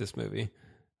I like this movie?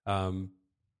 And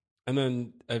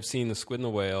then I've seen The Squid and the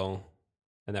Whale,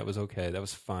 and that was okay. That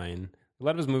was fine. A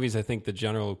lot of his movies, I think the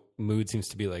general mood seems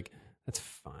to be like, that's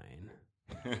fine.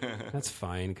 That's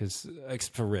fine, because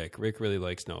except for Rick. Rick really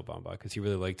likes Noah Baumbach, because he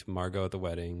really liked Margot at the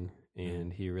Wedding,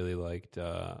 and he really liked,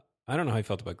 I don't know how I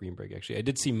felt about Greenberg, actually. I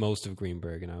did see most of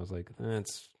Greenberg, and I was like,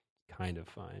 that's kind of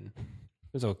fine.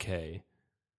 It was okay.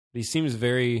 But he seems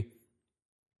very...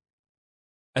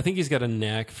 I think he's got a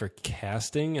knack for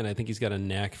casting, and I think he's got a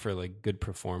knack for like good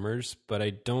performers, but I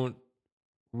don't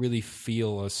really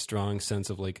feel a strong sense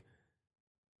of like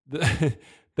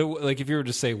like if you were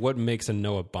to say what makes a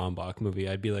Noah Baumbach movie,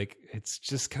 I'd be like, it's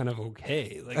just kind of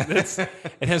okay. Like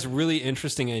it has really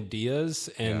interesting ideas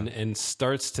and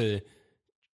starts to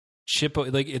chip,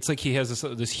 like it's like he has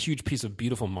this huge piece of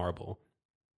beautiful marble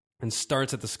and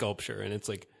starts at the sculpture, and it's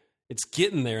like it's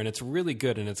getting there, and it's really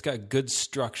good, and it's got good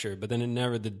structure, but then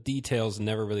the details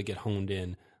never really get honed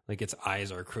in. like its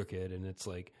eyes are crooked, and it's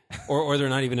like, or they're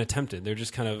not even attempted. They're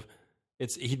just kind of.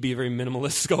 He'd be a very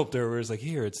minimalist sculptor, where it's like,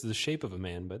 here, it's the shape of a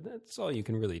man, but that's all you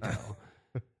can really tell.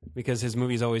 Because his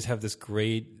movies always have these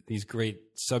great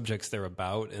subjects they're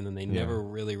about, and then they never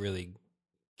really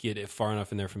get it far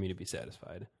enough in there for me to be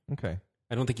satisfied. Okay.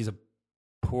 I don't think he's a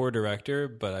poor director,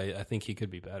 but I think he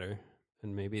could be better.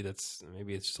 And maybe it's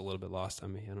just a little bit lost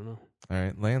on me. I don't know. All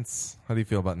right, Lance, how do you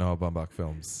feel about Noah Baumbach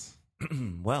films?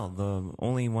 Well, the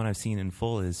only one I've seen in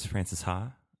full is Frances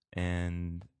Ha,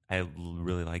 and I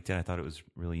really liked it. I thought it was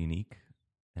really unique,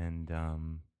 and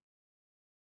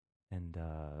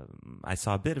I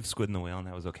saw a bit of Squid and the Whale, and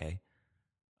that was okay.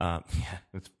 Yeah,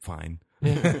 it's fine.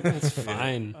 It's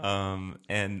fine.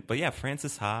 But yeah,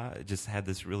 Frances Ha just had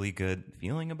this really good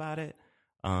feeling about it.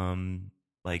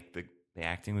 Like the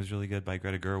acting was really good by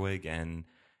Greta Gerwig, and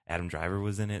Adam Driver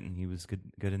was in it, and he was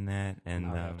good in that. And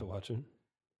Now I have to watch it.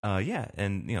 Yeah,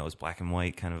 and it was black and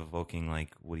white, kind of evoking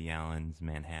like Woody Allen's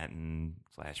Manhattan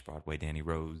 / Broadway Danny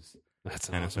Rose That's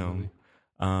an kind awesome of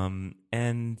film.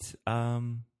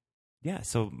 movie. Yeah,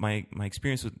 so my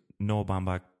experience with Noah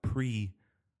Baumbach pre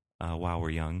While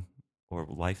We're Young, or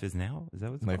Life Is Now, is that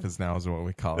what it's Life called? Is Now is what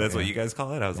we call it. That's what you guys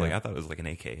call it? I was like, Yeah. I thought it was like an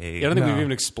AKA. Yeah, I don't think No. we've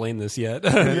even explained this yet.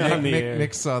 on the air.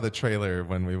 Nick saw the trailer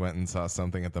when we went and saw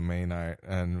something at the main art,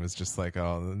 and was just like,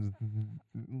 "Oh,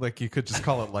 like you could just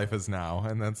call it Life Is Now,"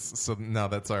 and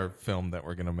that's our film that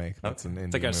we're gonna make. That's an indie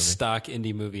It's like a movie. stock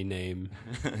indie movie name.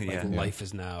 Yeah. Like Life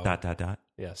Is Now. Dot.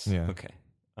 Yes. Yeah, Okay.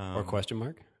 Or question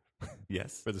mark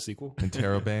Yes. for the sequel.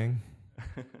 Interrobang.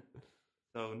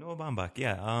 So Noah Baumbach,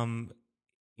 yeah.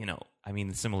 I mean,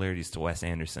 the similarities to Wes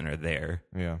Anderson are there.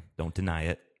 Yeah, Don't deny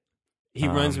it. He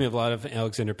reminds me of a lot of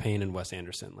Alexander Payne and Wes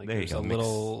Anderson. Like There you there's go. a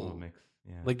Little mix.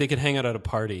 Yeah. like they could hang out at a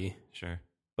party, sure.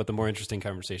 but the more interesting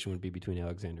conversation would be between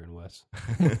Alexander and Wes.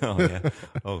 Oh yeah.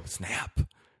 Oh snap!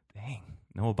 Dang.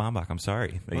 Noah Baumbach, I'm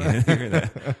sorry that you didn't hear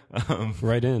that.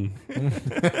 Right in.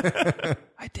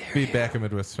 I dare be you. back in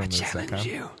Midwest Film I News. challenge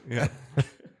you. Yeah.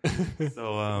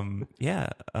 So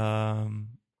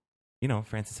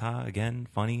Frances Ha again,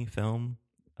 funny film.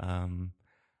 And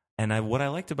what I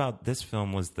liked about this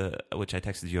film was which I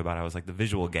texted you about. I was like the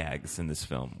visual gags in this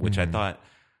film, which I thought.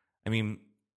 I mean,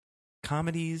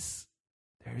 comedies.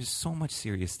 There's so much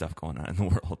serious stuff going on in the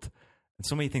world, and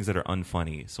so many things that are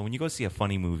unfunny. So when you go see a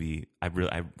funny movie, I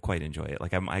quite enjoy it.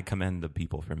 Like I commend the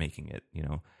people for making it.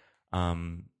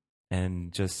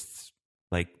 And just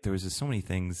like there was just so many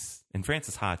things. And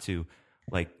Frances Ha too.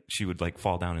 Like she would like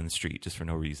fall down in the street just for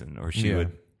no reason, or she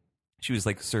was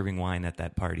like serving wine at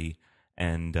that party,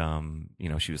 and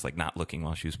she was like not looking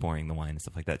while she was pouring the wine and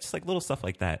stuff like that. Just like little stuff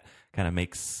like that kind of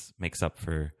makes up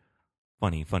for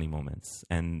funny moments.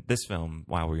 And this film,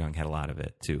 While We're Young, had a lot of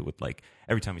it too. With like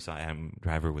every time you saw Adam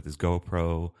Driver with his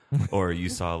GoPro, or you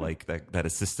saw like that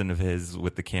assistant of his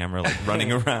with the camera like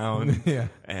running around, Yeah.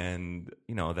 and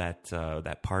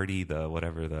that party,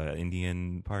 the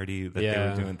Indian party that they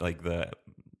were doing, like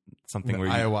something where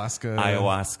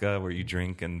ayahuasca, where you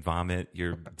drink and vomit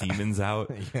your demons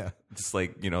out. Yeah. Just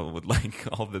like with like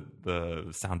all the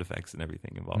sound effects and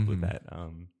everything involved with that.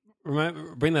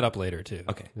 Bring that up later too.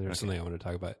 Okay. There's something I want to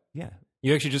talk about. Yeah.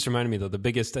 You actually just reminded me though, the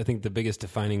biggest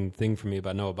defining thing for me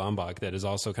about Noah Baumbach that is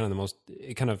also kind of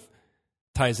it kind of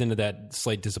ties into that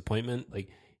slight disappointment. Like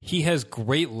he has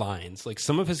great lines. Like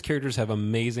some of his characters have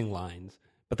amazing lines,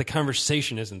 but the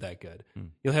conversation isn't that good.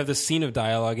 You'll have this scene of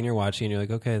dialogue and you're watching and you're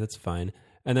like, okay, that's fine.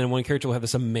 And then one character will have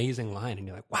this amazing line and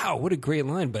you're like, wow, what a great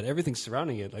line. But everything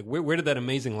surrounding it, like where did that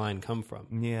amazing line come from?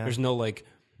 Yeah. There's no like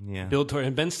build toward,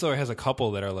 and Ben Stiller has a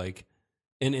couple that are like,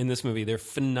 in this movie, they're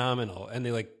phenomenal. And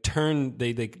they like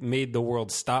they made the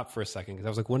world stop for a second. Cause I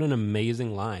was like, what an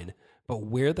amazing line. But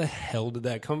where the hell did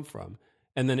that come from?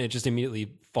 And then it just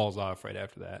immediately falls off right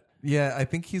after that. Yeah, I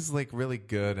think he's like really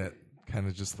good at kind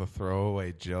of just the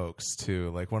throwaway jokes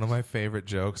too. Like one of my favorite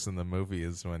jokes in the movie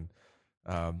is when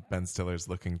Ben Stiller's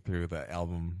looking through the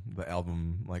album,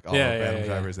 like all of Adam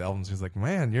Driver's albums. He's like,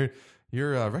 "Man,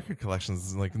 your record collection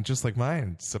is like just like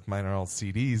mine, except mine are all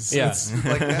CDs." Yeah. It's,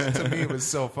 like that to me was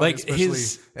so funny, Like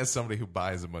especially as somebody who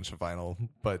buys a bunch of vinyl.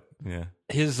 But Yeah.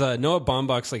 His Noah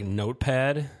Baumbach's like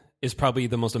notepad is probably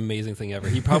the most amazing thing ever.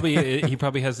 He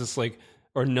probably has this like,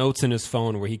 or notes in his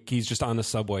phone where he's just on the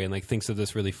subway and like thinks of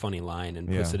this really funny line and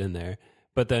puts it in there.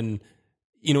 But then,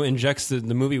 injects the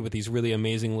movie with these really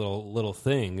amazing little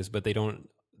things, but they don't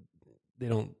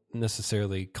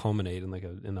necessarily culminate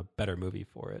in a better movie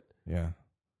for it. yeah,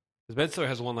 Because Ben Stiller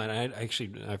has one line.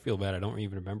 I feel bad. I don't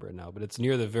even remember it now, but it's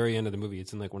near the very end of the movie.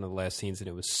 It's in like one of the last scenes, and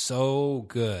it was so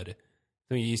good.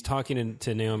 I mean, he's talking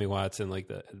to Naomi Watts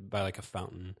by like a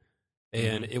fountain,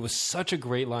 And it was such a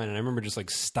great line. And I remember just like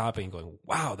stopping and going,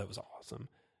 wow, that was awesome.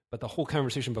 But the whole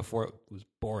conversation before it was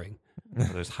boring.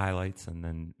 So there's highlights and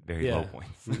then very low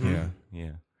points.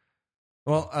 Yeah.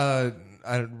 Well,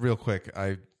 real quick,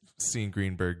 I seen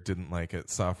Greenberg, didn't like it,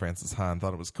 saw Francis Ha,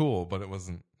 thought it was cool, but it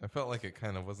wasn't. I felt like it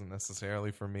kind of wasn't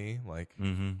necessarily for me. Like,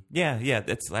 yeah.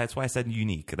 That's why I said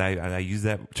unique. I use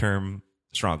that term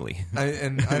strongly. I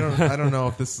don't know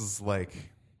if this is like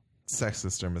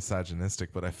sexist or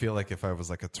misogynistic, but I feel like if I was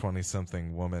like a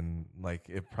 20-something woman, like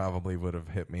it probably would have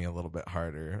hit me a little bit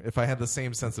harder if I had the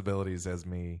same sensibilities as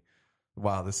me.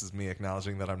 Wow, this is me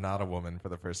acknowledging that I'm not a woman for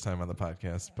the first time on the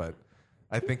podcast, but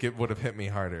I think it would have hit me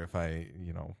harder if I,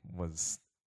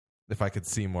 if I could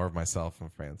see more of myself in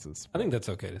Francis. I think that's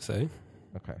okay to say.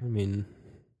 Okay. I mean,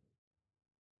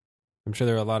 I'm sure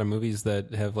there are a lot of movies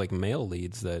that have like male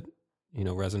leads that,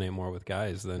 resonate more with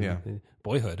guys than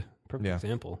Boyhood. Perfect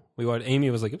example. Amy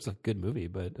was like, it was a good movie,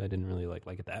 but I didn't really like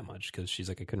it that much because she's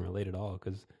like, I couldn't relate at all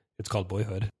because it's called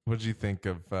Boyhood. What did you think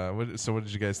of, what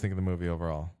did you guys think of the movie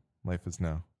overall? Life is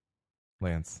Now.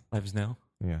 Lance. Life is Now?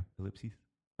 Yeah. Ellipses.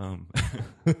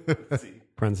 Let's see.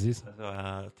 Parentheses.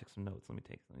 So, take some notes. Let me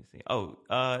see. Oh,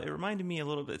 it reminded me a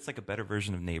little bit. It's like a better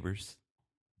version of Neighbors.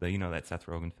 That Seth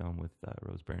Rogen film with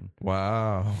Rose Byrne.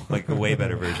 Wow. Like a way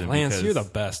better version. Lance, you're the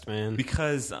best, man.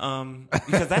 Because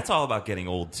that's all about getting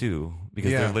old too.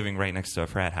 Because they're living right next to a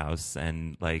frat house,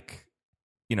 and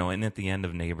and at the end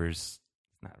of Neighbors,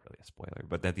 it's not really a spoiler,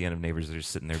 but at the end of Neighbors, they're just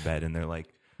sitting in their bed and they're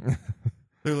like,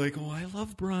 oh, I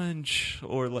love brunch,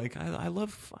 or like I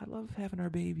love having our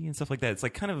baby and stuff like that. It's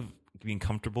like kind of being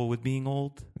comfortable with being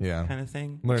old, kind of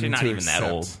thing. Learning you're not to even accept,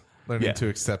 that old. Learning to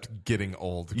accept getting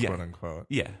old, quote unquote.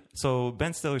 Yeah. So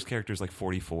Ben Stiller's character is like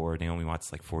 44. Naomi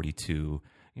Watts like 42.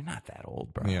 You're not that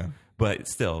old, bro. Yeah. But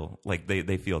still, like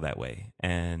they feel that way,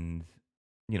 and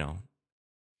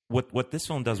what this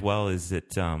film does well is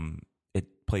it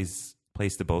plays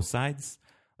to both sides.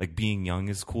 Like being young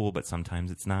is cool, but sometimes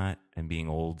it's not, and being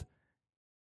old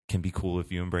can be cool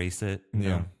if you embrace it.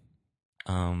 You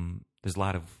know? There's a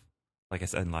lot of, like I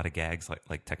said, a lot of gags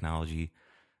like technology,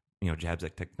 jabs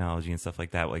at technology and stuff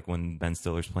like that. Like when Ben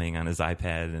Stiller's playing on his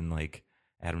iPad and like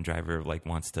Adam Driver like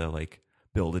wants to like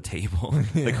build a table.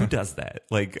 Like who does that?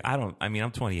 Like I'm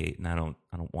 28 and I don't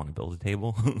want to build a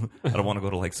table. I don't want to go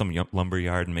to like some lumber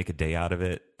yard and make a day out of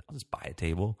it. I'll just buy a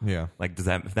table. Yeah. Like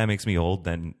if that makes me old,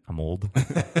 then I'm old.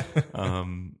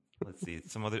 Let's see.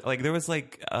 Some other, like there was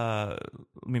like, let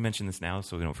me mention this now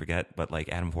so we don't forget, but like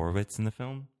Adam Horowitz in the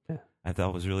film, I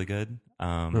thought was really good.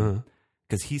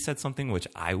 Because he said something which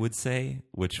I would say,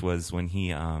 which was when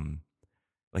he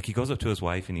like he goes up to his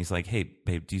wife and he's like, "Hey,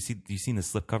 babe, do you see the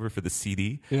slipcover for the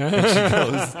CD?"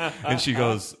 Yeah. And she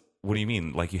goes, "What do you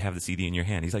mean? Like you have the CD in your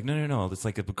hand?" He's like, "No, it's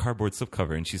like a cardboard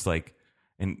slipcover." And she's like,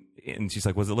 and she's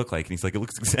like, "What does it look like?" And he's like, "It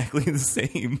looks exactly the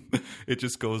same. It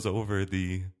just goes over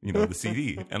the the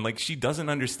CD." And like she doesn't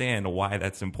understand why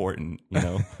that's important,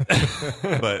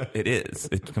 but it is.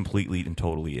 It completely and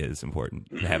totally is important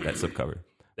to have that slipcover.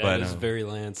 That is very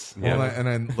Lance. Well, yeah. And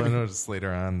I noticed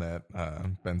later on that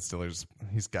Ben Stiller's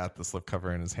he's got the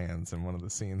slipcover in his hands in one of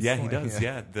the scenes. Yeah, he does.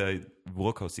 Yeah, the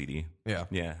Wilco CD. Yeah.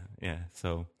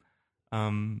 So,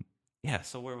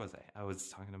 So where was I? I was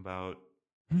talking about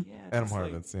Adam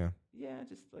Horowitz.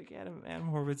 Just like Adam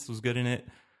Horowitz was good in it.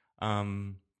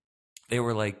 They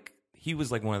were like he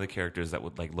was like one of the characters that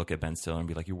would like look at Ben Stiller and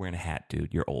be like, "You're wearing a hat,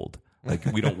 dude. You're old." Like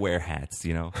we don't wear hats,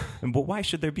 But why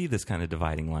should there be this kind of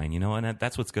dividing line, And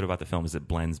that's what's good about the film is it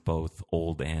blends both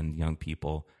old and young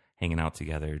people hanging out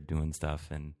together, doing stuff.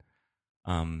 And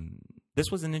this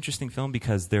was an interesting film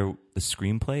because the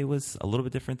screenplay was a little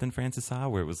bit different than Francis Ha,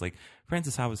 where it was like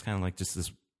Francis Ha was kind of like just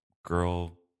this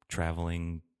girl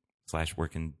traveling /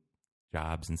 working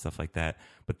jobs and stuff like that.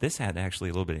 But this had actually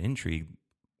a little bit of intrigue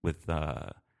with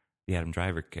the Adam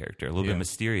Driver character, a little bit of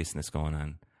mysteriousness going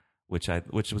on. Which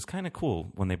was kind of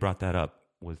cool when they brought that up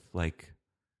with like,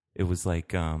 it was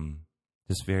like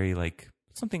just very like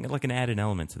something like an added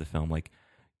element to the film. Like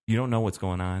you don't know what's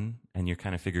going on and you're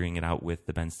kind of figuring it out with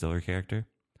the Ben Stiller character.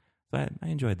 So I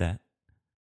enjoyed that.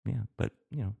 Yeah, but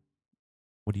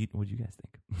what do you guys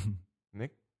think?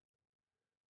 Nick?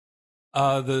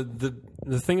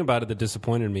 The thing about it that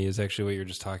disappointed me is actually what you're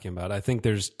just talking about. I think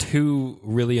there's two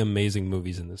really amazing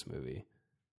movies in this movie,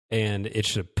 and it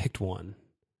should have picked one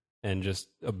and just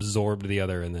absorbed the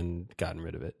other and then gotten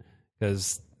rid of it.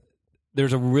 Because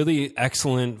there's a really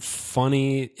excellent,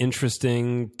 funny,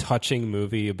 interesting, touching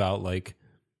movie about like,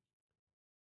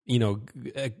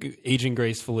 aging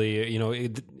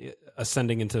gracefully,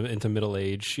 ascending into middle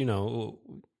age,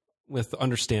 with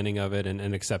understanding of it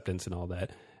and acceptance and all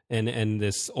that. And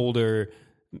this older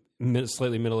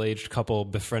slightly middle-aged couple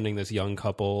befriending this young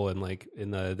couple, and like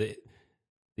in the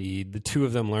two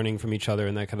of them learning from each other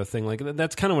and that kind of thing. Like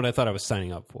that's kind of what I thought I was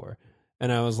signing up for.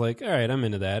 And I was like, all right, I'm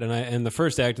into that. And the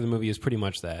first act of the movie is pretty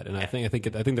much that. And I think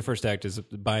the first act is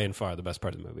by and far the best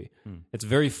part of the movie. It's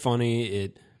very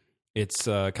funny. It's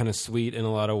kind of sweet in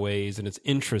a lot of ways, and it's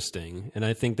interesting. And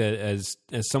I think that as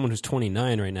someone who's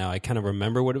 29 right now, I kind of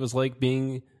remember what it was like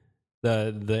being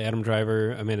the Adam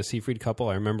Driver, Amanda Seyfried couple.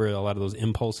 I remember a lot of those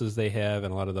impulses they have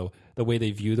and a lot of the way they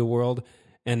view the world.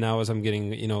 And now as I'm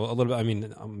getting, a little bit, I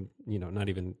mean, I'm, not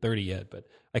even 30 yet, but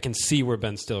I can see where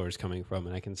Ben Stiller is coming from,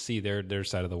 and I can see their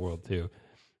side of the world too.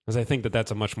 Because I think that's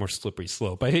a much more slippery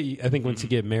slope. I think once you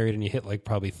get married and you hit like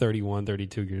probably 31,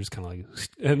 32, you're just kind of like,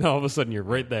 and all of a sudden you're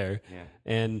right there. Yeah.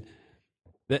 And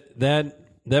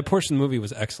that portion of the movie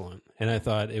was excellent. And I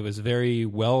thought it was very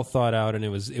well thought out, and it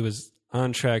was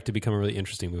on track to become a really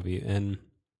interesting movie. And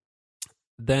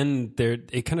then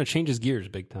it kind of changes gears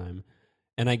big time.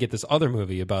 And I get this other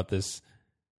movie about this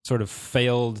sort of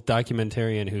failed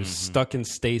documentarian who's stuck in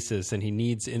stasis, and he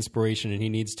needs inspiration, and he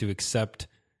needs to accept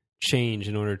change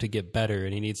in order to get better,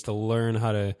 and he needs to learn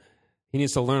a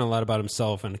lot about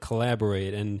himself and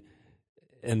collaborate. And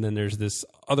then there's this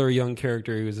other young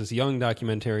character who's this young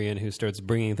documentarian who starts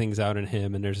bringing things out in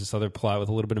him, and there's this other plot with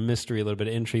a little bit of mystery, a little bit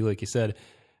of intrigue, like you said.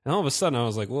 And all of a sudden I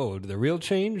was like, whoa, the real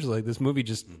change? Like this movie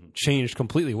just changed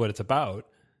completely what it's about.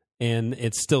 And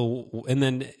it's still, and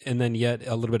then yet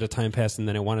a little bit of time passed, and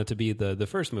then it wanted to be the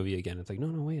first movie again. It's like,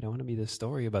 no, wait, I want to be this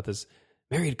story about this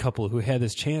married couple who had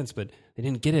this chance, but they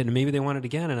didn't get it, and maybe they want it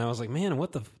again. And I was like, man,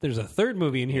 there's a third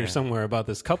movie in here somewhere about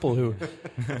this couple who,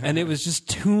 and it was just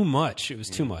too much. It was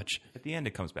too much. At the end,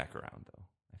 it comes back around, though,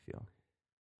 I feel.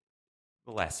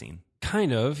 The last scene.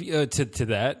 Kind of, to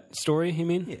that story, you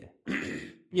mean? Yeah.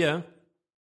 Yeah.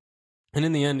 And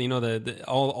in the end,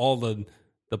 all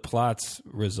the plots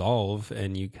resolve,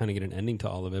 and you kind of get an ending to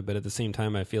all of it. But at the same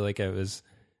time, I feel like I was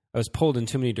pulled in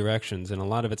too many directions, and a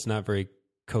lot of it's not very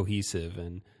cohesive.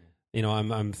 And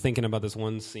I'm thinking about this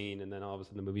one scene, and then all of a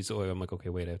sudden the movie's I'm like, okay,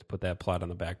 wait, I have to put that plot on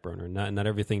the back burner. Not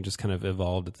everything just kind of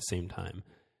evolved at the same time.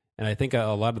 And I think a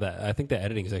lot of that, I think the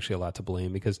editing is actually a lot to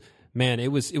blame, because man,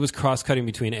 it was cross-cutting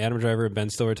between Adam Driver and Ben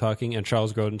Stiller talking and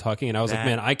Charles Grodin talking, and I was like,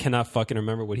 man, I cannot fucking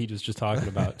remember what he was just talking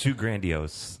about. Too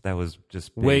grandiose. That was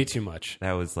just big. Way too much.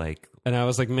 That was like, and I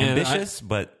was like, man, ambitious,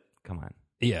 but come on.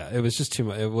 Yeah, it was just too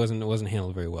much. It wasn't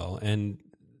handled very well, and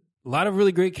a lot of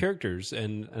really great characters,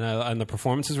 and the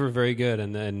performances were very good,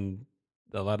 and then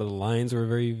a lot of the lines were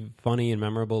very funny and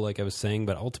memorable, like I was saying.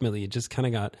 But ultimately, it just kind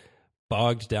of got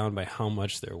bogged down by how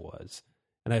much there was.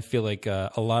 And I feel like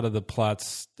a lot of the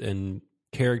plots and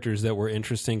characters that were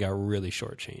interesting got really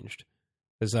shortchanged.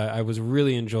 Because I was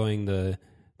really enjoying the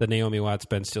Naomi Watts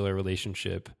Ben Stiller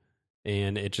relationship,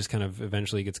 and it just kind of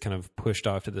eventually gets kind of pushed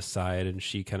off to the side, and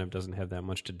she kind of doesn't have that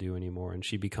much to do anymore, and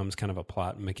she becomes kind of a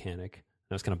plot mechanic.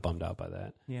 And I was kind of bummed out by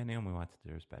that. Yeah, Naomi Watts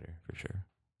deserves better for sure.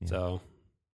 Yeah. So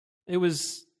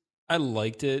I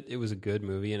liked it. It was a good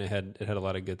movie, and it had a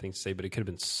lot of good things to say, but it could have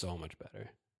been so much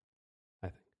better, I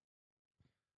think.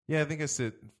 Yeah, I think I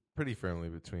sit pretty firmly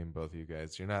between both of you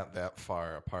guys. You're not that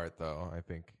far apart, though. I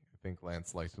think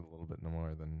Lance liked it a little bit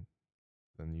more than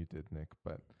you did, Nick.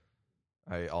 But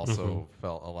I also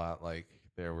felt a lot like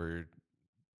there were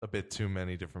a bit too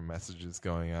many different messages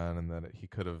going on, and that he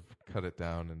could have cut it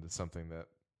down into something that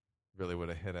really would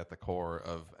have hit at the core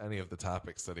of any of the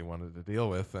topics that he wanted to deal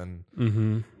with,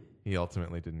 and he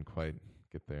ultimately didn't quite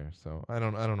get there. So I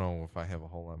don't know if I have a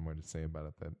whole lot more to say about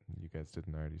it that you guys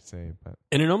didn't already say. But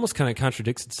and it almost kind of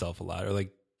contradicts itself a lot, or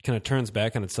like kind of turns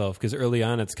back on itself, because early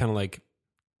on it's kind of like,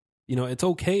 it's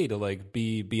okay to like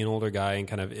be an older guy and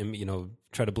kind of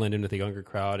try to blend in with the younger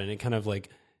crowd, and it kind of like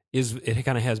it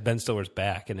kind of has Ben Stiller's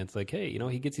back, and it's like, hey,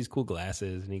 he gets these cool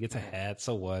glasses and he gets a hat,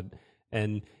 so what?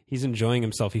 And he's enjoying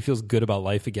himself. He feels good about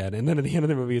life again. And then at the end of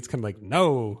the movie, it's kind of like,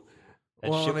 no,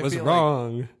 that shit was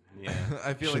wrong. Yeah,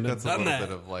 I feel like that's a little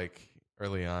bit of like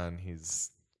early on.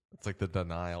 It's like the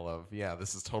denial of,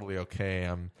 this is totally okay.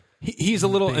 He's a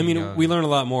little. I mean, we learn a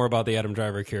lot more about the Adam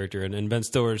Driver character, and Ben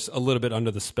Stiller's a little bit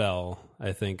under the spell,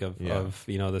 I think, of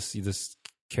this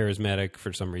charismatic,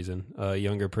 for some reason,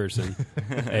 younger person,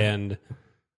 and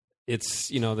it's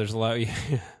there's a lot.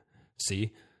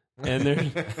 See. And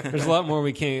there's a lot more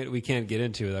we can't get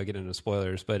into without getting into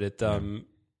spoilers, but it's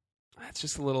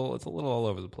just a little all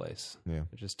over the place. Yeah,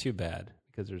 which is too bad,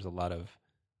 because there's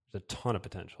a ton of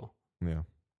potential. Yeah.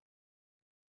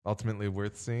 Ultimately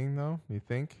worth seeing, though, you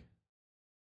think?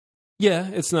 Yeah,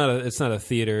 it's not a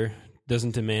theater.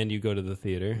 Doesn't demand you go to the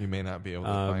theater. You may not be able to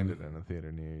find it in a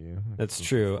theater near you. That's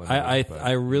true.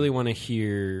 I really want to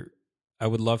hear. I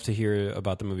would love to hear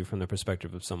about the movie from the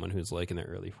perspective of someone who's like in their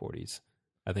early 40s.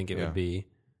 I think it would be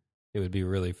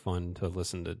really fun to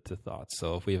listen to thoughts.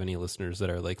 So if we have any listeners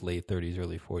that are like late 30s,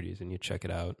 early 40s, and you check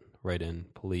it out, write in,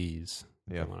 please.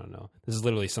 Yeah. I want to know. This is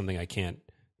literally something I can't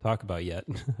talk about yet.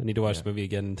 I need to watch the movie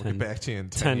again in 10, We'll get back to you in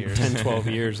 10 years. 10, 12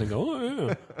 years and go, oh,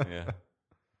 yeah. Yeah.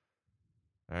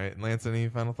 All right, Lance, any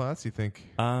final thoughts you think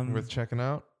worth checking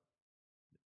out?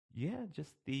 Yeah,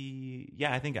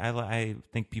 I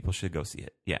think people should go see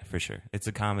it. Yeah, for sure. It's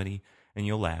a comedy, and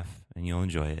you'll laugh and you'll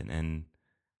enjoy it,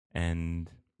 and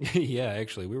Yeah,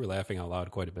 actually, we were laughing out loud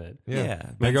quite a bit.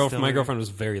 yeah. My Ben Stiller- girlfriend was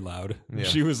very loud. Yeah.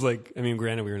 She was like, I mean,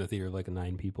 granted, we were in a theater of like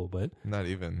 9 people, but Not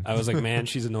even. I was like, man,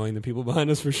 she's annoying the people behind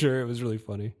us for sure. It was really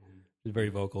funny. She was very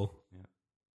vocal. Yeah.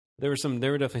 There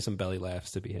were definitely some belly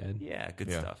laughs to be had. Yeah, good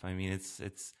Yeah. stuff. I mean, it's.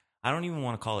 I don't even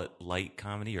want to call it light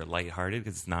comedy or lighthearted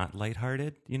because it's not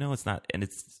lighthearted. It's not, and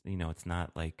it's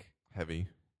not like Heavy.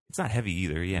 it's not heavy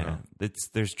either. Yeah, No.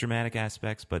 there's dramatic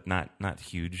aspects, but not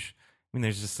huge. I mean,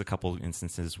 there's just a couple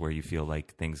instances where you feel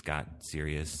like things got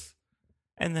serious,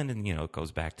 and then it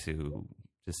goes back to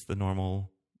just the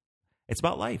normal. It's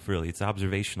about life, really. It's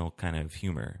observational kind of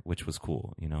humor, which was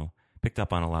cool. Picked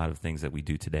up on a lot of things that we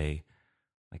do today,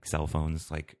 like cell phones,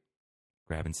 like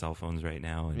grabbing cell phones right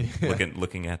now and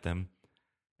looking at them,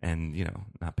 and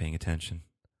not paying attention,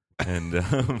 and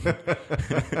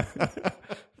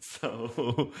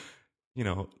so.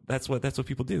 That's what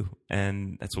people do,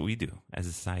 and that's what we do as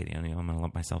a society. I'm going to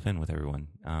lump myself in with everyone.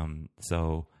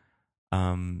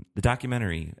 The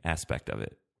documentary aspect of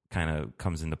it kind of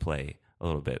comes into play a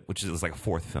little bit, which is like a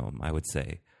fourth film, I would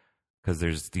say, because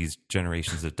there's these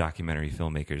generations of documentary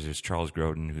filmmakers. There's Charles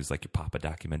Grodin, who's like your Papa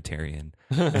documentarian,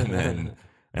 and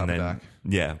then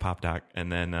yeah, Pop Doc,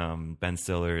 and then Ben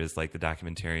Stiller is like the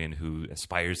documentarian who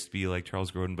aspires to be like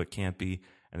Charles Grodin but can't be,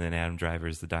 and then Adam Driver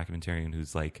is the documentarian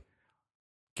who's like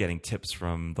getting tips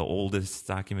from the oldest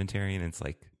documentarian. And it's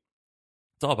like,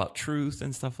 it's all about truth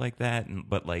and stuff like that.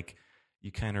 But like,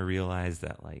 you kind of realize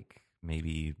that like,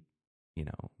 maybe,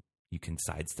 you can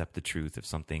sidestep the truth if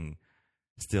something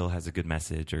still has a good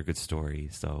message or a good story.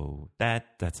 So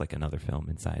that's like another film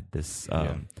inside this,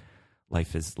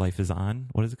 Life is on.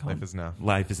 What is it called? Life is now.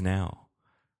 Life is now.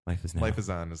 Life is now. Life is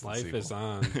on is the Life sequel. is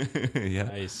on. Yeah.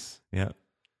 Nice. Yeah.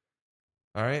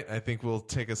 All right, I think we'll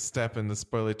take a step into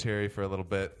spoiler territory for a little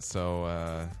bit. So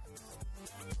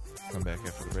come back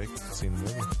after the break. See you in the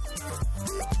movie.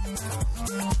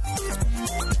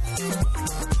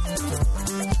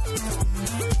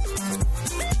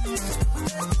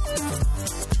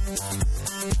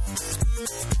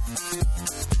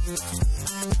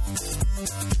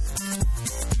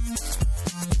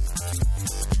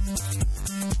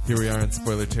 Here we are in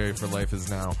spoiler territory for Life is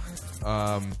Now.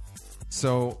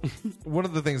 So one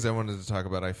of the things I wanted to talk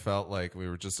about, I felt like we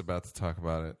were just about to talk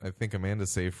about it. I think Amanda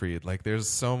Seyfried, like there's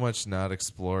so much not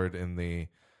explored in the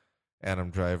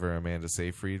Adam Driver, Amanda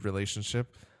Seyfried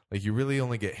relationship. Like you really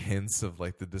only get hints of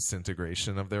like the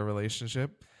disintegration of their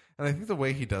relationship. And I think the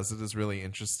way he does it is really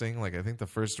interesting. Like I think the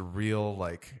first real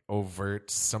like overt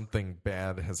something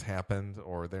bad has happened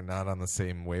or they're not on the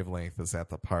same wavelength as at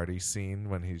the party scene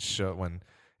when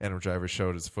Adam Driver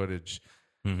showed his footage.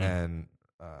 Mm-hmm. And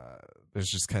there's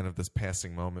just kind of this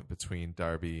passing moment between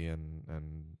Darby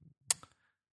and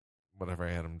whatever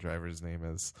Adam Driver's name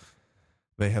is.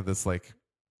 They have this like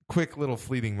quick little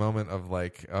fleeting moment of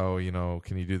like, oh,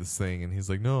 can you do this thing? And he's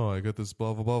like, no, I got this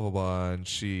blah, blah, blah, blah, blah. And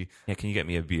she... Yeah, can you get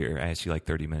me a beer? I asked you like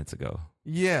 30 minutes ago.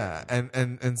 Yeah,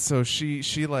 and so she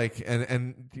like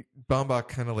and Baumbach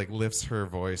kind of like lifts her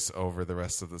voice over the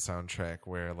rest of the soundtrack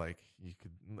where like you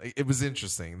could it was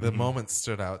interesting. The moment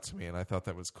stood out to me and I thought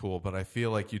that was cool, but I feel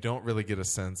like you don't really get a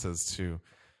sense as to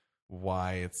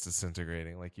why it's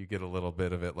disintegrating. Like you get a little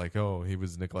bit of it like, oh, he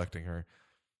was neglecting her.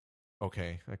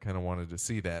 Okay, I kind of wanted to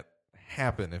see that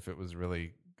happen if it was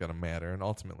really going to matter, and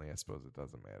ultimately I suppose it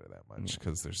doesn't matter that much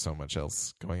because there's so much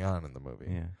else going on in the movie.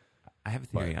 Yeah. I have a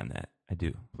theory on that. I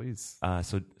do. Please.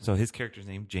 So his character's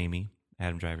name, Jamie,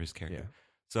 Adam Driver's character. Yeah.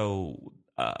 So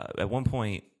at one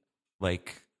point,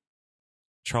 like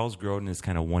Charles Grodin is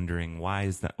kind of wondering why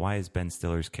is Ben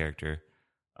Stiller's character,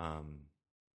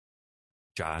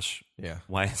 Josh? Yeah.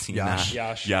 Why is he Yash.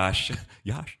 not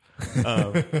Yash?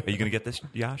 Are you gonna get this,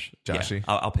 Yash? Joshy. Yeah,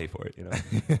 I'll pay for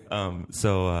it.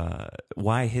 So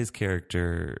why his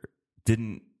character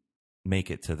didn't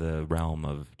make it to the realm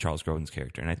of Charles Grodin's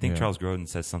character. And I think Charles Grodin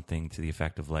says something to the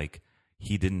effect of like,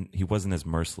 he wasn't as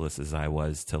merciless as I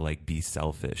was to like be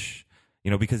selfish,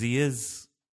 because he is,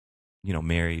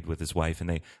 married with his wife and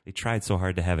they tried so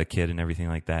hard to have a kid and everything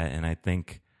like that. And I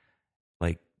think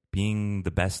like being the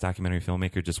best documentary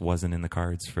filmmaker just wasn't in the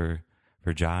cards for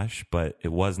for Josh, but it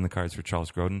was in the cards for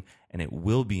Charles Grodin, and it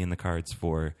will be in the cards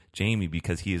for Jamie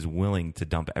because he is willing to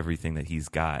dump everything that he's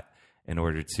got in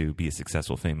order to be a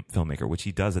successful filmmaker, which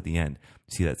he does at the end.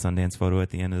 See that Sundance photo at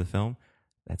the end of the film?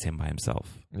 That's him by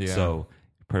himself. Yeah. So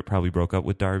probably broke up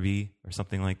with Darby or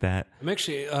something like that. I'm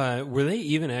actually, were they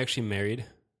even actually married?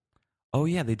 Oh,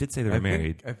 yeah, they did say they were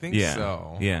married. I think yeah.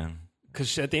 so. Yeah.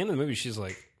 Because at the end of the movie, she's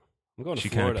like, I'm going to She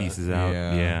Florida. kind of pieces out.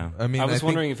 Yeah. I mean, I was think-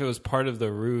 wondering if it was part of the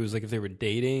ruse, like if they were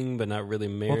dating but not really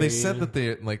married. Well, they said that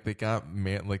they got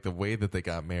like the way that they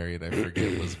got married. I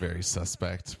forget was very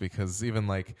suspect because even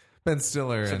like Ben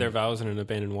Stiller said and their vows in an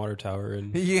abandoned water tower,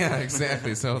 and yeah,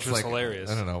 exactly. So it's was like hilarious.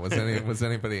 I don't know. Was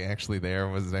anybody actually there?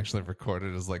 Was it actually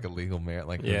recorded as like a legal marriage?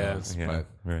 Like who Yeah. knows? Yeah, But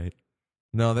right.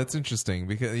 no, that's interesting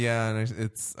because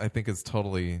and I think it's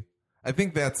totally. I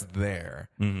think that's there,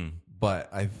 Mm-hmm. but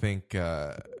I think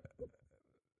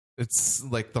it's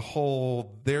like the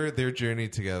whole their journey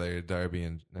together, Darby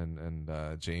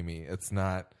and Jamie. It's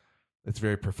not. It's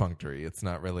very perfunctory. It's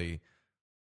not really.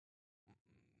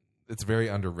 It's very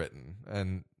underwritten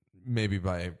and maybe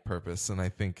by purpose. And I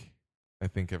think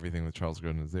everything with Charles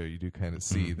Grodin is there. You do kind of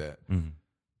see that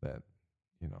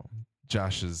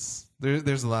Josh's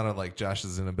there's a lot of like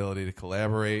Josh's inability to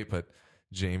collaborate, but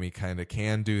Jamie kind of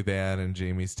can do that, and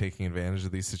Jamie's taking advantage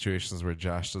of these situations where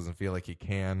Josh doesn't feel like he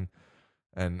can,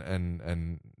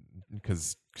 and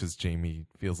because Jamie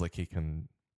feels like he can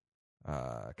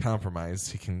compromise,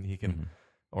 he can.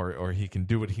 Or he can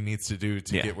do what he needs to do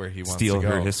to get where he wants Steal to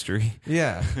go. her history.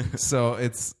 Yeah. So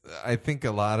I think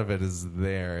a lot of it is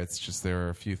there. It's just there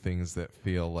are a few things that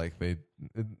feel like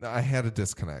I had a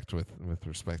disconnect with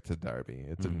respect to Darby.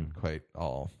 It didn't quite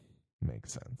all make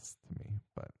sense to me.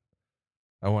 But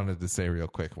I wanted to say real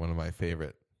quick, one of my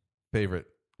favorite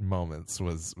moments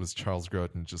was Charles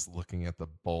Grodin just looking at the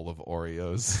bowl of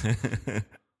Oreos.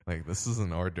 Like, this is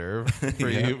an hors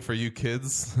d'oeuvre for you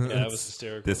kids. yeah, that was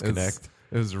hysterical. Disconnect.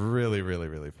 It was really, really,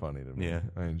 really funny to me. Yeah.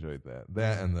 I enjoyed that.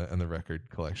 That and the record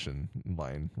collection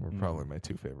line were probably my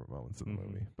two favorite moments in the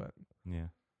movie. But Yeah.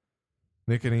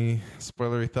 Nick, any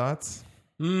spoilery thoughts?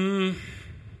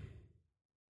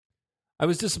 I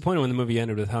was disappointed when the movie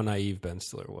ended with how naive Ben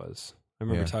Stiller was. I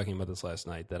remember talking about this last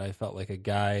night, that I felt like a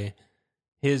guy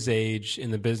his age in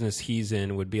the business he's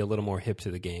in would be a little more hip to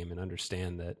the game and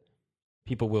understand that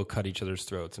people will cut each other's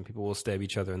throats and people will stab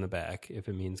each other in the back if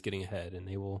it means getting ahead, and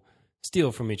they will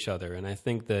steal from each other. And I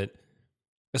think that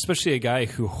especially a guy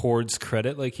who hoards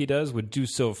credit like he does would do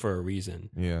so for a reason.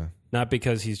 Yeah. Not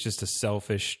because he's just a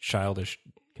selfish, childish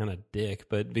kind of dick,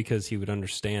 but because he would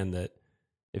understand that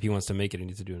if he wants to make it, he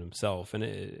needs to do it himself. And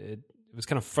it was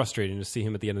kind of frustrating to see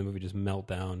him at the end of the movie just melt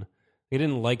down. I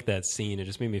didn't like that scene. It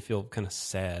just made me feel kind of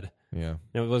sad. Yeah.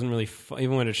 It wasn't really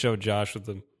even when it showed Josh with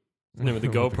the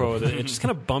GoPro, it just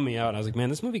kind of bummed me out. I was like, man,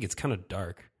 this movie gets kind of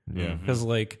dark. Yeah. Because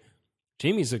like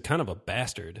Jamie's a kind of a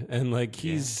bastard, and like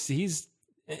he's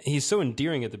so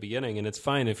endearing at the beginning, and it's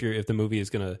fine if the movie is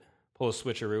gonna pull a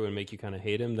switcheroo and make you kind of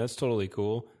hate him. That's totally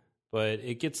cool. But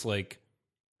it gets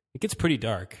pretty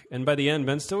dark, and by the end,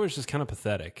 Ben Stiller's just kind of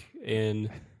pathetic, and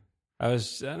I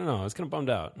was kind of bummed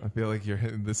out. I feel like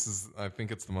I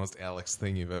think it's the most Alex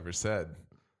thing you've ever said.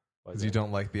 Because you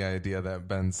don't like the idea that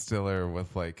Ben Stiller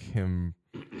with like him,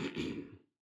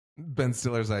 Ben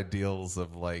Stiller's ideals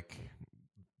of like,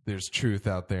 there's truth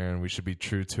out there and we should be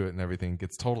true to it and everything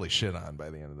gets totally shit on by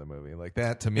the end of the movie. Like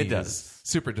that to me is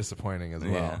super disappointing as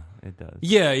well. Yeah, it does.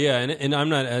 Yeah, and I'm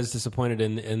not as disappointed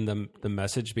in the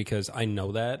message because I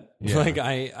know that. Yeah. Like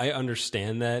I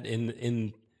understand that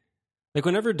in like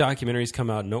whenever documentaries come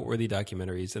out, noteworthy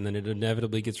documentaries, and then it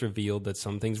inevitably gets revealed that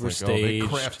some things were Like, staged. they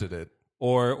crafted it.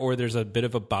 Or there's a bit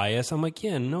of a bias. I'm like,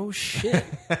 yeah, no shit.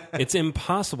 It's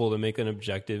impossible to make an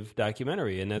objective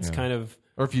documentary, and that's kind of,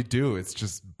 or if you do, it's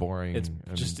just boring.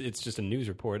 it's just a news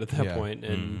report at that Yeah. point.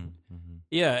 And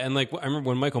yeah, and like I remember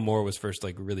when Michael Moore was first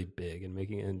like really big and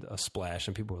making a splash,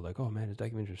 and people were like, "Oh man, his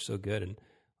documentaries are so good." And a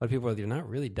lot of people are like, "They're not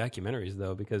really documentaries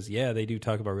though, because they do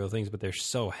talk about real things, but they're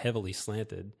so heavily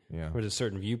slanted towards a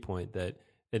certain viewpoint that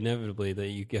inevitably that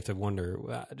you have to wonder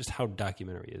just how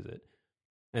documentary is it."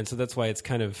 And so that's why it's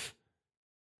kind of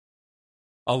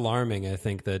alarming, I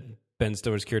think, that Ben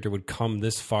Stiller's character would come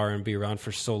this far and be around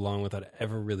for so long without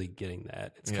ever really getting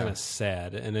that. It's kind of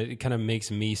sad. And it kind of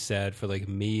makes me sad for like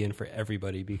me and for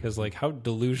everybody, because like how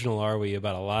delusional are we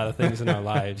about a lot of things in our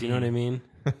lives? You know what I mean?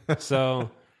 So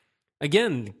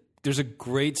again, there's a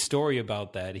great story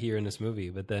about that here in this movie,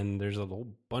 but then there's a whole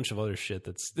bunch of other shit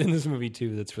that's in this movie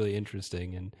too that's really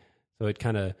interesting. And so it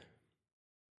kind of,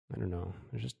 I don't know.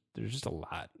 There's just a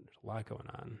lot. There's a lot going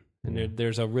on, and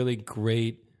there's a really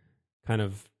great kind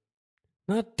of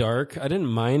Not dark. I didn't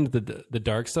mind the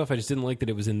dark stuff. I just didn't like that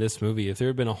it was in this movie. If there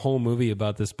had been a whole movie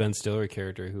about this Ben Stiller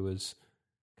character who was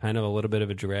kind of a little bit of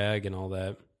a drag and all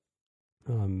that,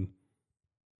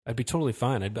 I'd be totally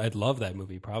fine. I'd love that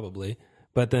movie probably.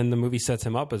 But then the movie sets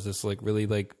him up as this like really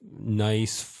like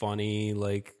nice, funny,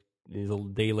 like he's a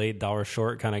day late, dollar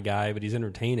short kind of guy, but he's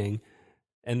entertaining.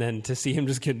 And then to see him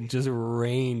just get just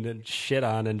rained and shit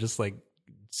on and just like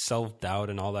self-doubt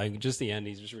and all that, just the end,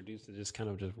 he's just reduced to just kind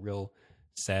of just real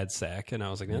sad sack. And I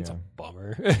was like, that's a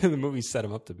bummer. The movie set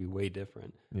him up to be way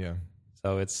different. Yeah.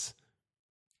 So it's...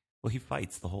 Well, he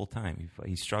fights the whole time.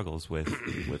 He struggles with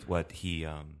what he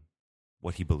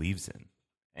believes in.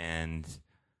 And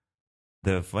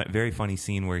the very funny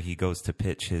scene where he goes to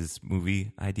pitch his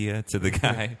movie idea to the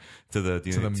guy, to the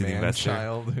investor.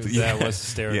 Child. That was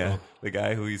hysterical. Yeah, the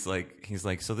guy who he's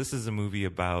like, so this is a movie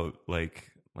about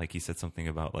like he said something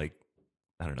about like,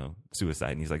 I don't know,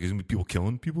 suicide, and he's like, "There's gonna be people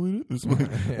killing people in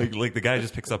it." Like the guy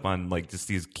just picks up on like just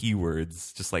these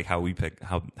keywords, just like how we pick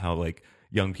how like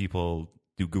young people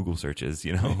do Google searches,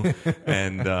 you know.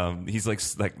 And he's like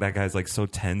that guy's like so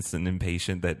tense and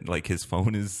impatient that like his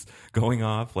phone is going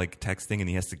off, like texting, and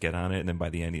he has to get on it. And then by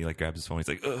the end, he like grabs his phone. He's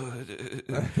like,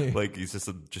 ugh. Like he's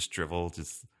just drivel,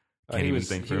 just can't even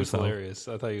think for himself. He was hilarious.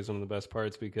 I thought he was one of the best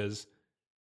parts because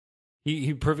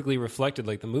he perfectly reflected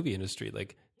like the movie industry.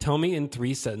 Like, tell me in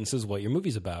 3 sentences what your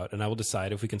movie's about, and I will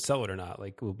decide if we can sell it or not.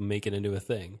 Like, we'll make it into a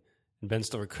thing. And Ben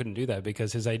Stiller couldn't do that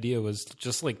because his idea was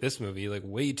just like this movie, like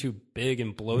way too big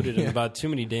and bloated and about too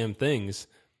many damn things.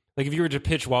 Like, if you were to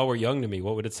pitch While We're Young to me,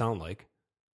 what would it sound like?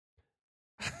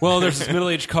 Well, there's this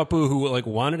middle-aged couple who like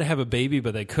wanted to have a baby,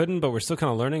 but they couldn't, but we're still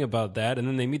kind of learning about that. And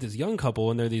then they meet this young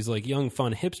couple, and they're these like young,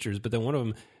 fun hipsters, but then one of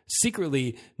them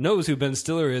secretly knows who Ben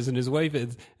Stiller is and his wife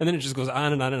is, and then it just goes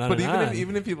on and on and on. But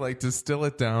even if you like distill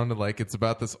it down to like it's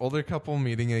about this older couple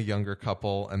meeting a younger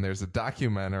couple, and there's a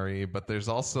documentary, but there's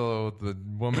also the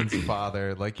woman's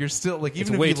father. Like you're still like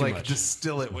even if you like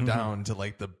distill it down to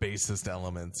like the basest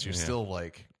elements, you're still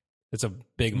like it's a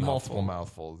big multiple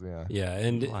mouthfuls. Yeah,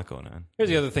 and a lot going on. Here's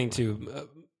the other thing too: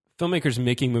 filmmakers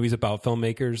making movies about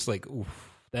filmmakers, like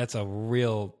that's a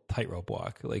real tightrope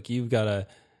walk. Like you've got to,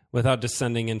 without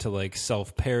descending into like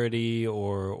self-parody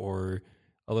or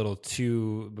a little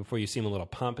too, before you seem a little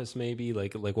pompous, maybe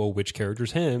like well, which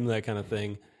character's him, that kind of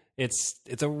thing. It's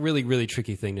a really, really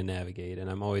tricky thing to navigate, and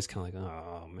I'm always kind of like,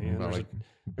 oh man,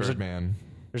 Birdman.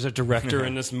 There's a director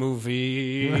in this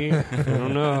movie. I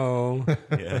don't know.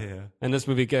 Yeah. And this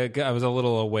movie, I was a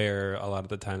little aware a lot of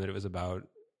the time that it was about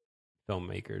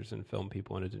filmmakers and film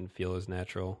people, and it didn't feel as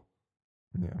natural.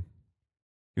 Yeah.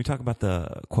 You talk about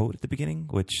the quote at the beginning,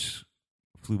 which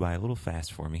flew by a little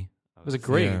fast for me. It was a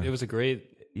great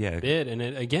bit, and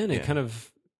it kind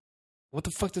of, what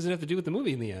the fuck does it have to do with the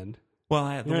movie in the end?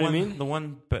 Well, the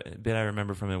one bit I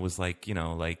remember from it was like, you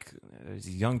know, like there's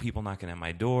young people knocking at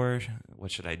my door.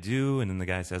 What should I do? And then the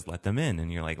guy says, "Let them in," and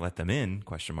you're like, "Let them in?" ?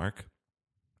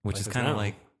 Which is kind of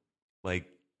like,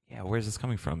 yeah, where's this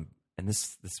coming from? And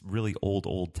this really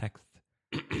old text,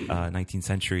 19th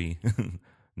century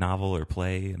novel or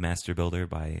play, Master Builder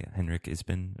by Henrik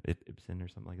Ibsen or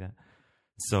something like that.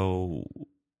 So,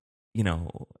 you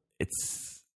know,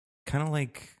 it's kind of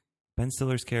like Ben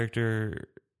Stiller's character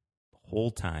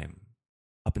whole time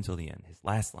up until the end. His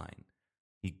last line,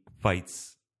 he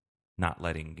fights not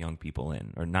letting young people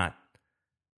in, or not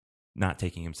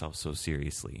taking himself so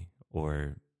seriously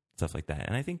or stuff like that.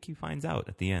 And I think he finds out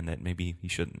at the end that maybe he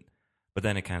shouldn't. But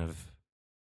then it kind of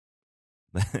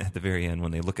at the very end,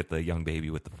 when they look at the young baby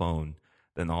with the phone,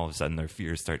 then all of a sudden their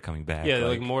fears start coming back. Yeah, they're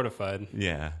like mortified.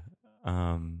 Yeah.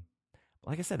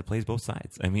 Like I said, it plays both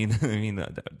sides. I mean,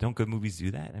 don't good movies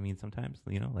do that? I mean, sometimes,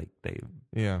 you know, like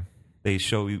they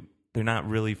show you they're not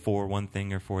really for one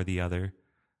thing or for the other.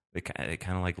 They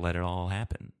kind of like let it all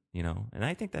happen, you know. And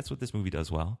I think that's what this movie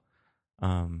does well.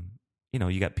 You know,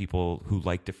 you got people who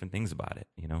like different things about it,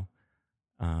 you know.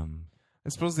 I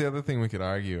suppose the other thing we could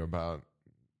argue about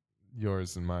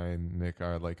yours and mine, Nick,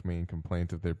 our like main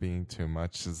complaint of there being too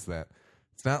much is that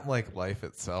it's not like life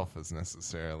itself is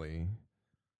necessarily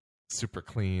super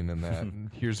clean, and that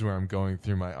here's where I'm going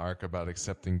through my arc about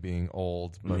accepting being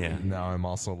old, but now I'm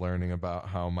also learning about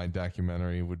how my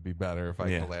documentary would be better if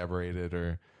I collaborated.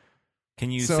 Or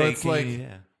can you so say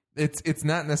it's it's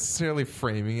not necessarily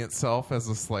framing itself as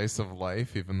a slice of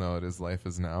life, even though it is life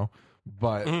is now,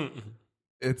 but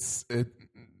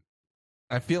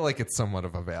I feel like it's somewhat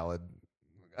of a valid.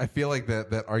 I feel like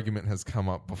that argument has come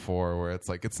up before, where it's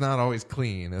like it's not always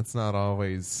clean, it's not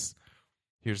always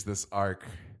here's this arc.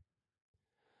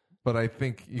 But I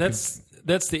think that's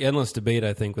the endless debate,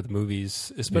 I think, with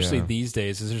movies, especially Yeah. these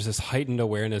days, is there's this heightened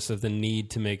awareness of the need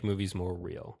to make movies more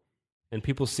real. And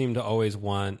people seem to always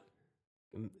want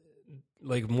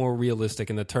like more realistic,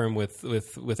 and the term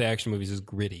with action movies is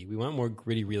gritty. We want more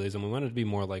gritty realism. We want it to be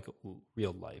more like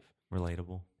real life.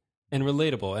 Relatable. And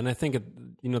relatable. And I think,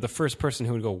 the first person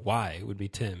who would go, why, would be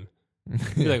Tim.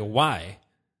 He'd be like, why?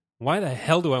 Why the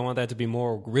hell do I want that to be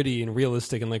more gritty and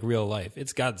realistic and like real life?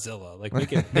 It's Godzilla. Like,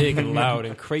 make it big and loud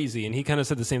and crazy. And he kind of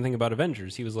said the same thing about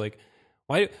Avengers. He was like,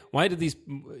 why do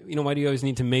you always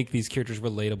need to make these characters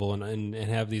relatable and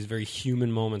have these very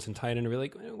human moments and tie it into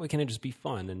like, why can't it just be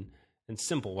fun and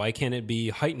simple? Why can't it be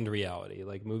heightened reality?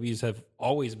 Like, movies have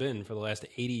always been for the last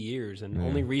 80 years. And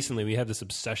only recently we have this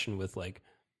obsession with like,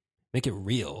 make it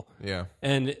real. Yeah.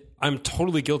 And I'm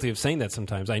totally guilty of saying that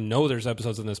sometimes. I know there's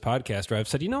episodes in this podcast where I've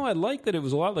said, I like that it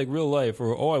was a lot like real life,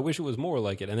 or, I wish it was more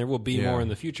like it. And there will be more in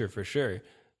the future for sure.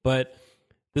 But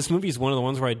this movie is one of the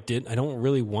ones where I don't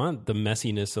really want the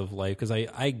messiness of life, because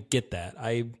I get that.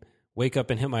 I wake up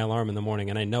and hit my alarm in the morning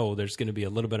and I know there's going to be a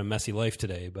little bit of messy life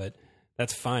today, but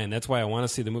that's fine. That's why I want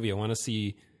to see the movie. I want to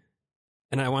see,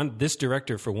 and I want this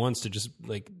director for once to just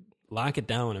like lock it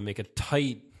down and make a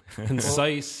tight,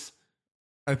 concise.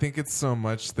 I think it's so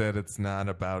much that it's not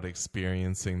about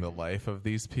experiencing the life of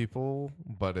these people,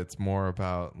 but it's more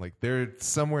about like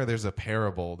there's a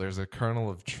parable, there's a kernel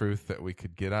of truth that we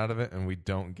could get out of it, and we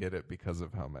don't get it because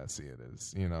of how messy it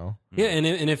is, Yeah,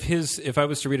 and if I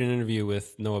was to read an interview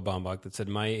with Noah Baumbach that said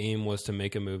my aim was to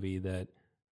make a movie that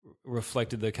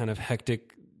reflected the kind of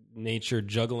hectic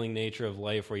juggling nature of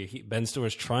life, where Ben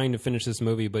Stiller's trying to finish this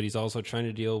movie, but he's also trying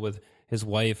to deal with his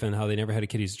wife and how they never had a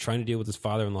kid. He's trying to deal with his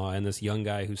father-in-law and this young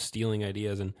guy who's stealing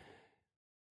ideas. And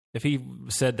if he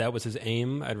said that was his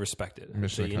aim, I'd respect it.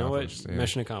 Mission you know what? accomplished, yeah.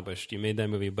 Mission accomplished. You made that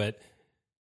movie, but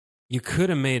you could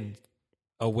have made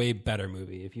a way better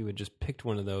movie if you had just picked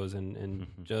one of those and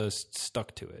just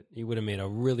stuck to it. You would have made a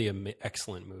really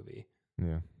excellent movie.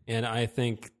 Yeah. And I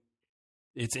think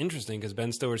it's interesting because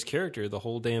Ben Stiller's character, the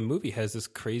whole damn movie, has this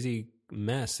crazy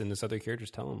mess, and this other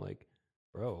character's telling him, like,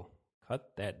 bro,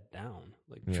 cut that down.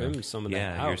 Like, trim some of that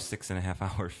out. Yeah, your 6.5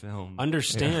 hour film.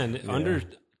 Understand,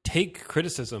 take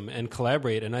criticism and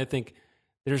collaborate. And I think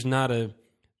there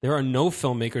are no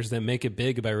filmmakers that make it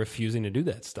big by refusing to do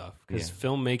that stuff, because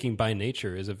filmmaking by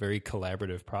nature is a very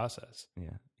collaborative process.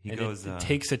 Yeah. It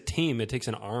takes a team, it takes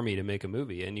an army to make a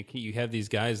movie. And you have these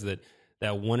guys that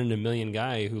one in a million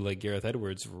guy who, like Gareth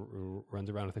Edwards, runs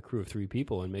around with a crew of 3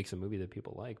 people and makes a movie that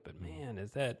people like. But man,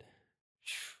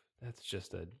 that's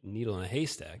just a needle in a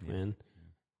haystack, man.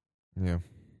 Yeah.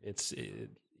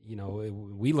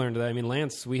 We learned that. I mean,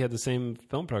 Lance, we had the same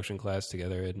film production class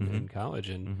together in college,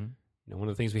 and one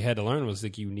of the things we had to learn was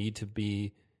like you need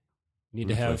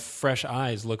to have fresh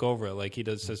eyes look over it, like he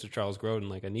says to Charles Grodin.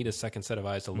 Like, I need a second set of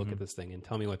eyes to look at this thing and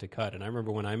tell me what to cut. And I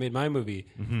remember when I made my movie,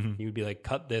 he would be like,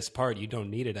 "Cut this part. You don't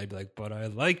need it." I'd be like, "But I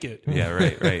like it." Yeah,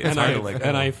 right. It's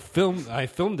I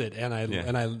filmed it, and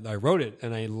I wrote it,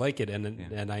 and I like it,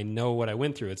 and I know what I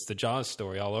went through. It's the Jaws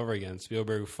story all over again.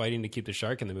 Spielberg fighting to keep the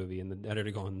shark in the movie, and the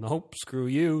editor going, "Nope, screw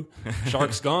you,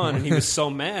 shark's gone." And he was so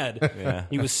mad. Yeah.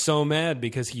 He was so mad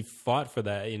because he fought for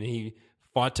that, and he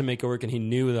fought to make it work, and he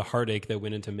knew the heartache that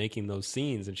went into making those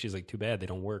scenes. And she's like, "Too bad they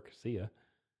don't work. See ya."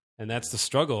 And that's the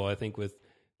struggle, I think, with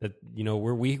that.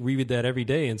 We read that every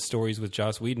day in stories with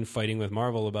Joss Whedon fighting with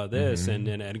Marvel about this, and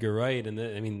Edgar Wright, and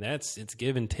it's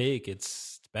give and take.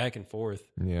 It's back and forth.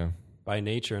 Yeah. By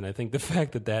nature. And I think the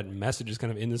fact that message is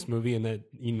kind of in this movie, and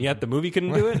yet the movie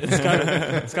couldn't do it,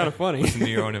 it's kind of funny. Listen to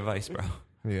your own advice, bro.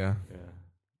 Yeah.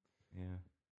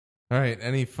 All right.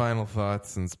 Any final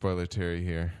thoughts and spoiler Terry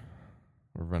here?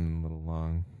 We're running a little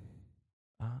long.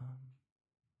 I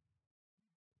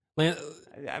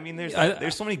mean,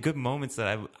 there's so many good moments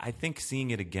that I think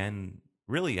seeing it again.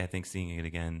 Really, I think seeing it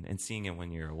again and seeing it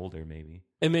when you're older, maybe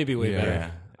it may be way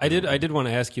better. I did want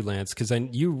to ask you, Lance, because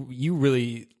you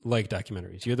really like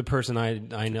documentaries. You're the person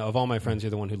I know of all my friends.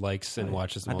 You're the one who likes and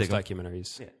watches the most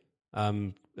documentaries. Yeah.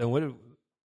 And what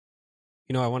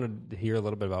I wanted to hear a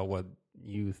little bit about what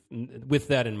you, with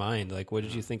that in mind, like, what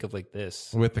did you think of like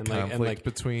this with the conflict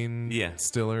between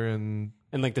Stiller and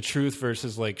like the truth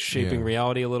versus like shaping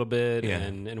reality a little bit,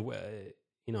 and I don't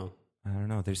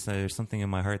know. There's something in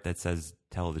my heart that says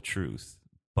tell the truth,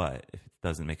 but if it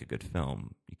doesn't make a good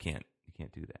film, you can't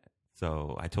do that.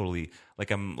 So I totally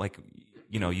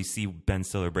you see Ben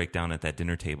Stiller break down at that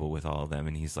dinner table with all of them,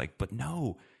 and he's like, "But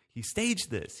no, he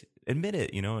staged this. Admit it,"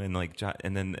 and like,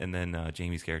 and then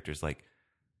Jamie's character's like.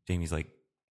 Jamie's like,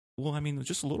 "Well, I mean,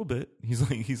 just a little bit." He's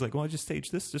like, "Well, I just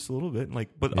staged this just a little bit." And like,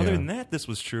 but other than that, this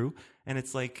was true. And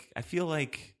it's like, I feel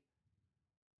like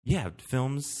yeah,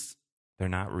 films, they're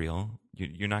not real.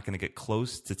 You're not going to get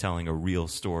close to telling a real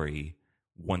story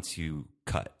once you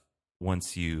cut,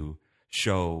 once you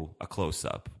show a close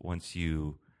up, once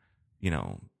you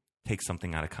take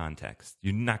something out of context.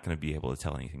 You're not going to be able to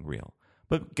tell anything real.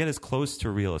 But get as close to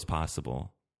real as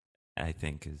possible, I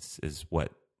think, is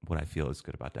what I feel is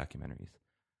good about documentaries.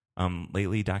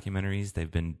 Lately, documentaries,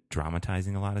 they've been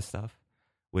dramatizing a lot of stuff,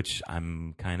 which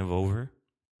I'm kind of over.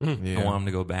 Yeah. I want them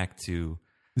to go back to...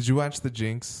 Did you watch The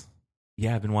Jinx?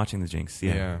 Yeah, I've been watching The Jinx.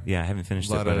 Yeah, I haven't finished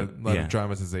a lot it. Of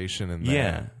dramatization in that.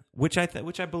 Yeah, which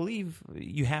I believe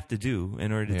you have to do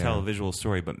in order to tell a visual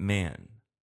story. But man,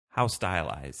 how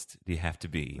stylized do you have to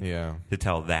be to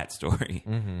tell that story?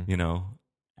 Mm-hmm.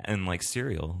 And like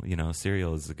Serial,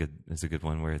 Serial is a good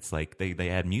one where it's like they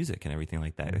add music and everything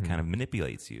like that. Mm-hmm. It kind of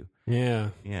manipulates you. Yeah.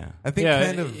 I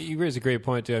think you raise a great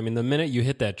point too. I mean, the minute you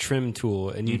hit that trim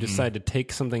tool and you decide to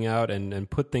take something out and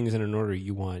put things in an order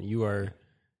you want, you are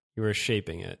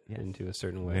shaping it into a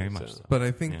certain way. Very much so. But I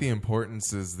think the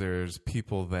importance is there's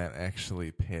people that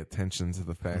actually pay attention to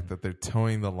the fact that they're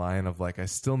towing the line of like, I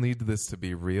still need this to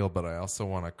be real, but I also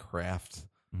want to craft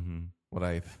what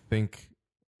I think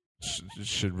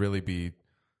should really be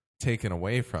taken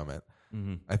away from it.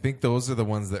 Mm-hmm. I think those are the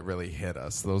ones that really hit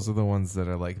us. Those are the ones that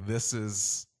are like, this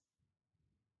is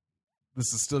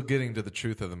still getting to the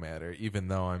truth of the matter, even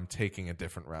though I'm taking a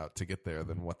different route to get there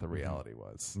than what the reality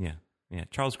was. Yeah. Yeah.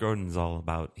 Charles Grodin's all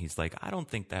about, he's like, I don't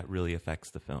think that really affects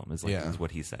the film, is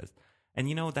what he says.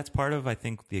 And that's part of, I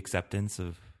think, the acceptance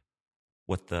of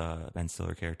what the Ben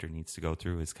Stiller character needs to go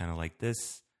through is kind of like,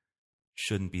 this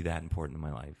shouldn't be that important in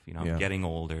my life. I'm getting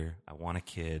older. I want a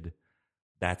kid.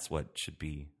 That's what should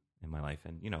be in my life.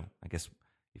 And, I guess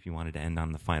if you wanted to end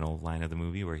on the final line of the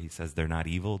movie where he says they're not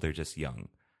evil, they're just young,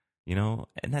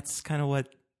 and that's kind of what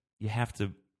you have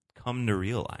to come to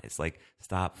realize. Like,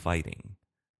 stop fighting.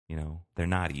 They're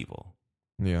not evil.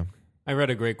 Yeah. I read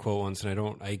a great quote once,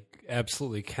 and I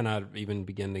absolutely cannot even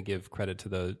begin to give credit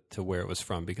to where it was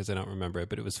from because I don't remember it,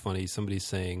 but it was funny. Somebody's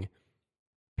saying,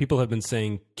 people have been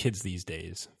saying kids these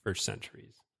days for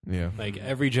centuries. Yeah. Like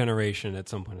every generation at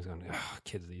some point is going,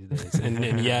 kids these days.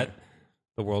 And yet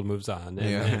the world moves on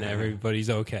and everybody's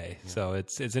okay. Yeah. So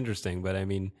it's interesting. But I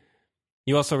mean,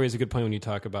 you also raise a good point when you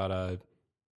talk about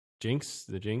Jinx.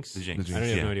 The Jinx. I don't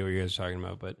have no idea what you guys are talking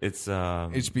about, but it's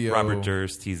HBO. Robert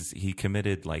Durst. He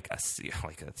committed like a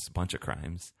bunch of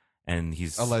crimes. And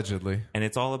he's allegedly, and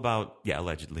it's all about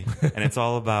allegedly, and it's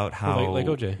all about how like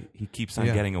OJ. He keeps on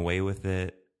getting away with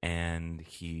it, and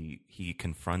he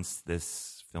confronts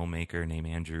this filmmaker named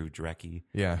Andrew Jarecki,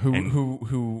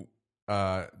 who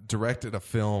directed a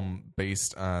film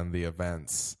based on the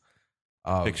events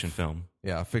of fiction film,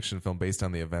 a fiction film based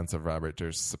on the events of Robert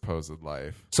Durst's supposed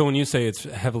life. So when you say it's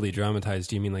heavily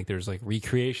dramatized, do you mean like there's like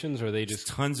recreations, or are they just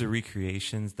tons of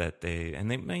recreations that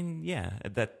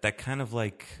that kind of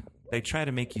like. They try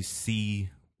to make you see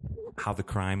how the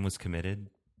crime was committed,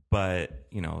 but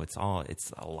it's a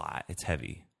lot. It's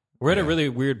heavy. We're at a really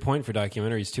weird point for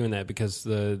documentaries too, in that because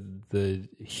the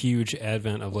huge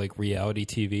advent of like reality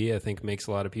TV, I think, makes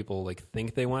a lot of people like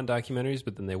think they want documentaries,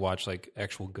 but then they watch like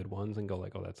actual good ones and go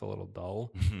like, oh, that's a little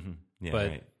dull.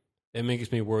 It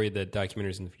makes me worried that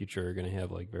documentaries in the future are going to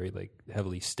have like very like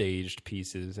heavily staged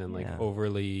pieces and like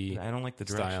overly I don't like the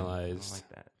direction. Stylized. I don't like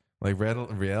that. Like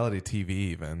reality TV,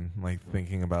 even like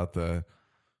thinking about the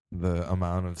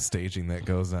amount of staging that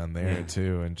goes on there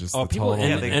too, and just people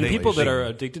people that are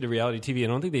addicted to reality TV, I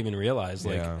don't think they even realize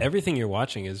like everything you're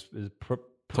watching is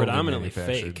predominantly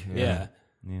fake. Yeah,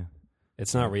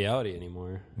 it's not reality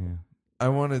anymore. Yeah. I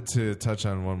wanted to touch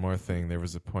on one more thing. There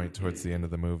was a point towards the end of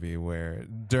the movie where,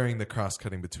 during the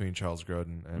cross-cutting between Charles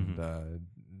Grodin and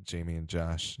Jamie and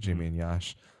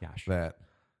Yash, that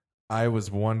I was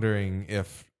wondering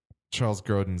if Charles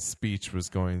Grodin's speech was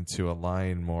going to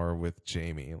align more with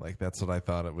Jamie. Like, that's what I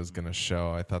thought it was going to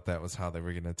show. I thought that was how they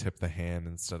were going to tip the hand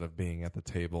instead of being at the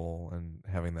table and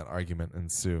having that argument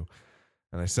ensue.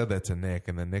 And I said that to Nick,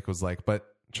 and then Nick was like, but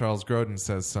Charles Grodin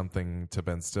says something to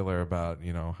Ben Stiller about,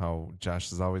 how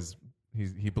Josh is always...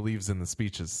 He believes in the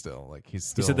speeches still. Like, he's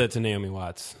still... He said that to Naomi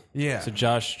Watts. Yeah. So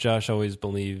Josh always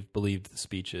believed the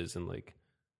speeches, and like...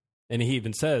 And he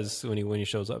even says when he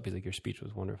shows up, he's like, your speech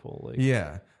was wonderful. Like,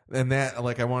 yeah. And that,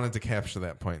 like, I wanted to capture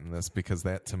that point in this because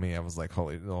that, to me, I was like,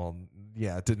 holy, well,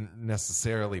 yeah, it didn't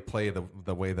necessarily play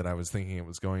the way that I was thinking it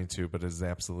was going to, but is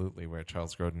absolutely where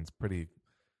Charles Grodin's pretty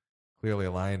clearly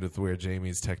aligned with where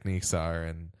Jamie's techniques are,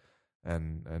 and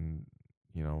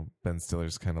Ben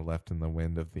Stiller's kind of left in the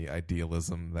wind of the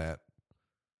idealism that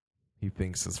he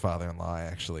thinks his father-in-law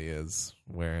actually is,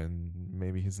 wherein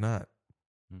maybe he's not.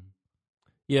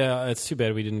 Yeah, it's too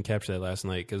bad we didn't capture that last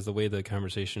night because the way the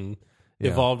conversation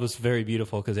Yeah. evolved was very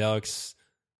beautiful. Because Alex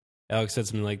said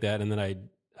something like that, and then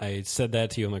I said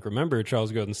that to you. I'm like, remember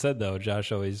Charles Grodin said though,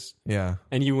 Josh always, Yeah.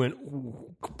 and you went,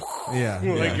 Yeah.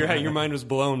 like yeah. your mind was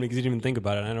blown because you didn't even think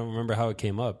about it. I don't remember how it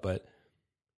came up, but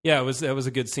yeah, that was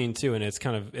a good scene too, and it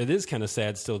is kind of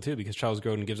sad still too because Charles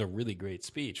Grodin gives a really great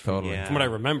speech from, Totally. from what I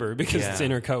remember because it's Yeah.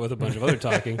 intercut with a bunch of other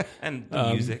talking. And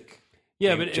the music.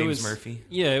 Yeah, James, but it James was Murphy.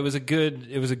 Yeah, it was a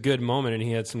good moment, and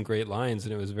he had some great lines,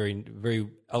 and it was very very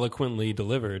eloquently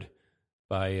delivered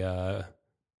by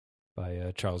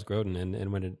Charles Grodin,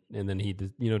 and then he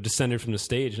descended from the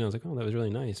stage, and I was like, oh, that was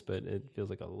really nice, but it feels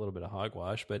like a little bit of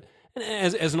hogwash. But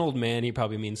and as an old man, he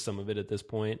probably means some of it at this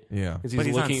point. Yeah. 'Cause But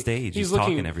he's on stage. He's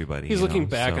talking to everybody, He's you looking know,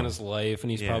 back so- on his life, and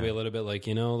he's Yeah. probably a little bit like,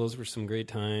 those were some great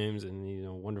times,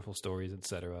 and wonderful stories,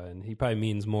 etc. And he probably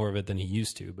means more of it than he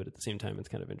used to. But at the same time, it's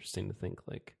kind of interesting to think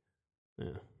like,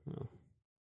 yeah, well,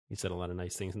 he said a lot of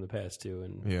nice things in the past too,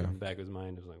 and Yeah. in the back of his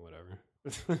mind, it was like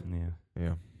whatever. Yeah.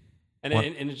 Yeah. And What-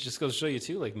 it just goes to show you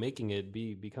too, like making it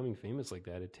becoming famous like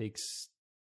that.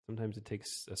 Sometimes it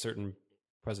takes a certain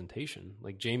presentation.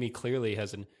 Like Jamie clearly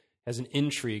has an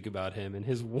intrigue about him, and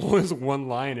his one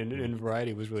line in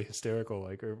Variety was really hysterical.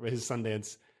 Like or his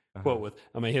Sundance quote with,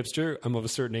 "I'm a hipster. I'm of a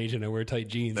certain age, and I wear tight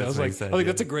jeans." That's I was what he like, said, I was like,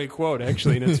 yeah. that's a great quote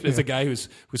actually, and it's a guy who's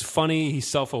funny, he's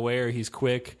self aware, he's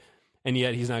quick, and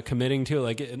yet he's not committing to it.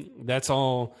 Like that's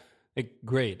all. Like,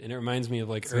 great, and it reminds me of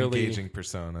like It's an early engaging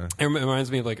persona. It reminds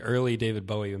me of like early David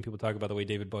Bowie when people talk about the way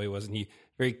David Bowie was, and he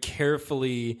very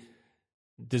carefully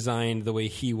designed the way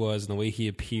he was and the way he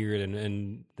appeared.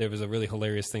 And there was a really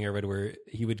hilarious thing I read where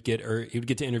he would get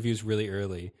to interviews really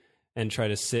early and try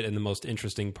to sit in the most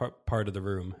interesting part of the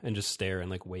room and just stare and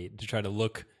like wait to try to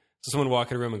look. So someone would walk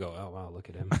in a room and go, "Oh wow, look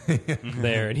at him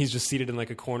there," and he's just seated in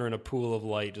like a corner in a pool of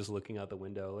light, just looking out the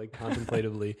window, like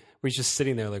contemplatively, where he's just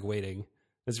sitting there like waiting.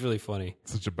 It's really funny.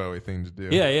 Such a Bowie thing to do.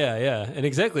 Yeah. And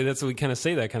exactly, that's what we kind of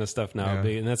say that kind of stuff now.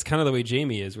 Yeah. And that's kind of the way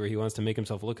Jamie is, where he wants to make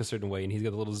himself look a certain way, and he's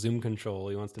got a little zoom control.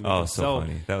 He wants to make Oh, himself. so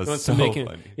funny. That was he wants so to make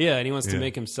funny. and he wants to Yeah.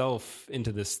 make himself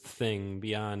into this thing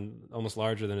beyond, almost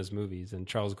larger than his movies. And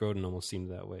Charles Grodin almost seemed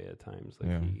that way at times.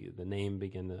 Like Yeah. the name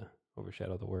began to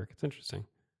overshadow the work. It's interesting.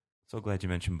 So glad you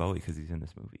mentioned Bowie because he's in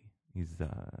this movie.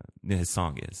 His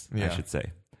song is, I Yeah. should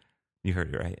say. You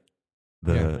heard it right.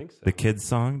 Yeah, I think so. The kids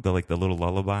song, the little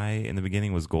lullaby in the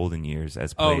beginning was Golden Years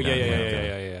as Oh played yeah, on yeah, the-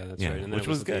 yeah. That's Yeah, right. And then which it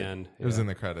was at good. the end. It was Yeah. in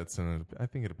the credits, and I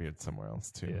think it appeared somewhere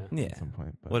else too. Yeah. Yeah. At some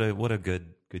point. But What a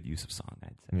good use of song,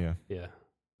 I'd say. yeah. Yeah,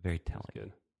 Very that's telling.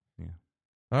 good.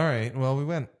 All right. Well, we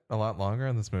went a lot longer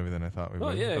on this movie than I thought we Oh,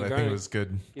 would. yeah, but I think Garnet it was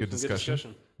good Give some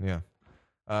discussion. Yeah.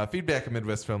 Feedback at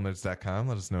MidwestFilmNerds.com.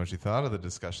 Let us know what you thought of the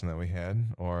discussion that we had,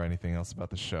 or anything else about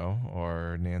the show.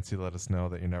 Or Nancy, let us know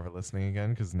that you're never listening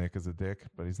again because Nick is a dick,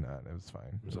 but he's not. It was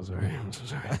fine. I'm so sorry.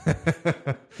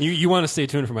 You want to stay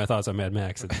tuned for my thoughts on Mad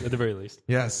Max at the very least.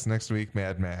 Yes, next week,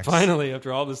 Mad Max. Finally,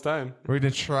 after all this time. We're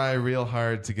going to try real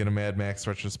hard to get a Mad Max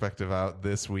retrospective out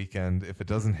this weekend. If it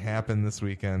doesn't happen this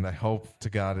weekend, I hope to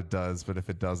God it does, but if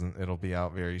it doesn't, it'll be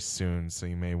out very soon. So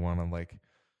you may want to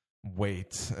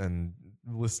wait and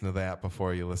listen to that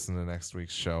before you listen to next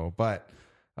week's show. But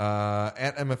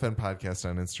at MFN Podcast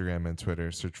on Instagram and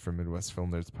Twitter, search for Midwest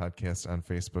Film Nerds Podcast on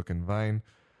Facebook and Vine.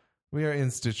 We are in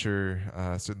Stitcher,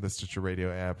 the Stitcher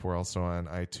Radio app. We're also on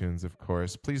iTunes, of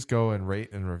course. Please go and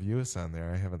rate and review us on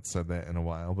there. I haven't said that in a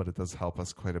while, but it does help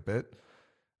us quite a bit.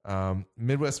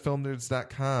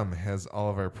 MidwestFilmNerds.com has all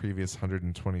of our previous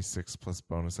 126 plus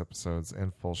bonus episodes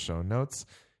and full show notes,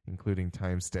 including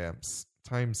timestamps,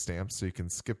 so you can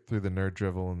skip through the nerd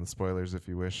drivel and the spoilers if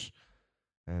you wish.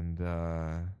 And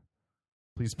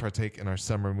please partake in our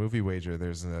summer movie wager.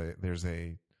 There's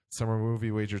a summer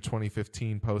movie wager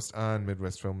 2015 post on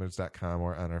MidwestFilmNerds.com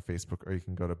or on our Facebook, or you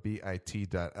can go to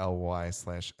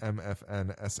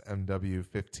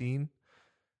bit.ly/MFNSMW15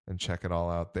 and check it all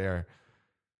out there.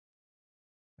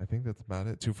 I think that's about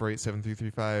it.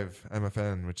 248-7335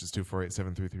 MFN, which is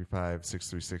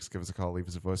 248-7335-636. Give us a call, leave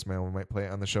us a voicemail. We might play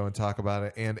it on the show and talk about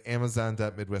it. And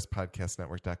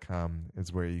Amazon.MidwestPodcastNetwork.com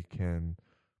is where you can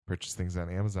purchase things on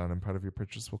Amazon, and part of your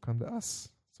purchase will come to us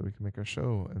so we can make our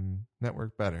show and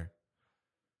network better.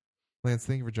 Lance,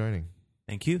 thank you for joining.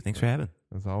 Thank you. Thanks for having.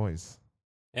 As always.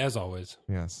 As always.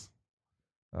 Yes.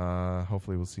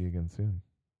 Hopefully we'll see you again soon.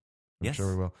 I'm Yes.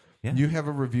 sure we will. Yeah. You have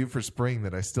a review for Spring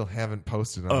that I still haven't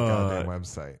posted on the goddamn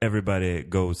website. Everybody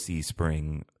go see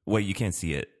Spring. Well, you can't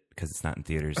see it because it's not in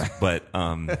theaters, but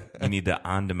you need to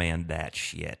on-demand that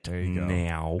shit There you go.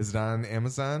 now. Is it on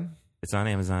Amazon? It's on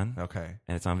Amazon, Okay.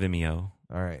 and it's on Vimeo,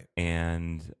 All right.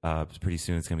 and pretty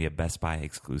soon it's going to be a Best Buy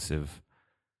exclusive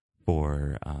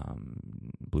for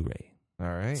Blu-ray. All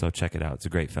right. So check it out. It's a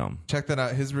great film. Check that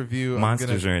out. His review.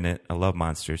 Monsters are in it. I love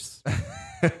monsters.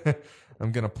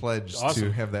 I'm going to pledge Awesome.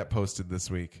 to have that posted this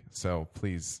week. So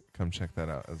please come check that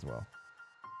out as well.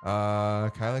 Kyle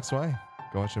XY,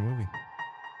 go watch a movie.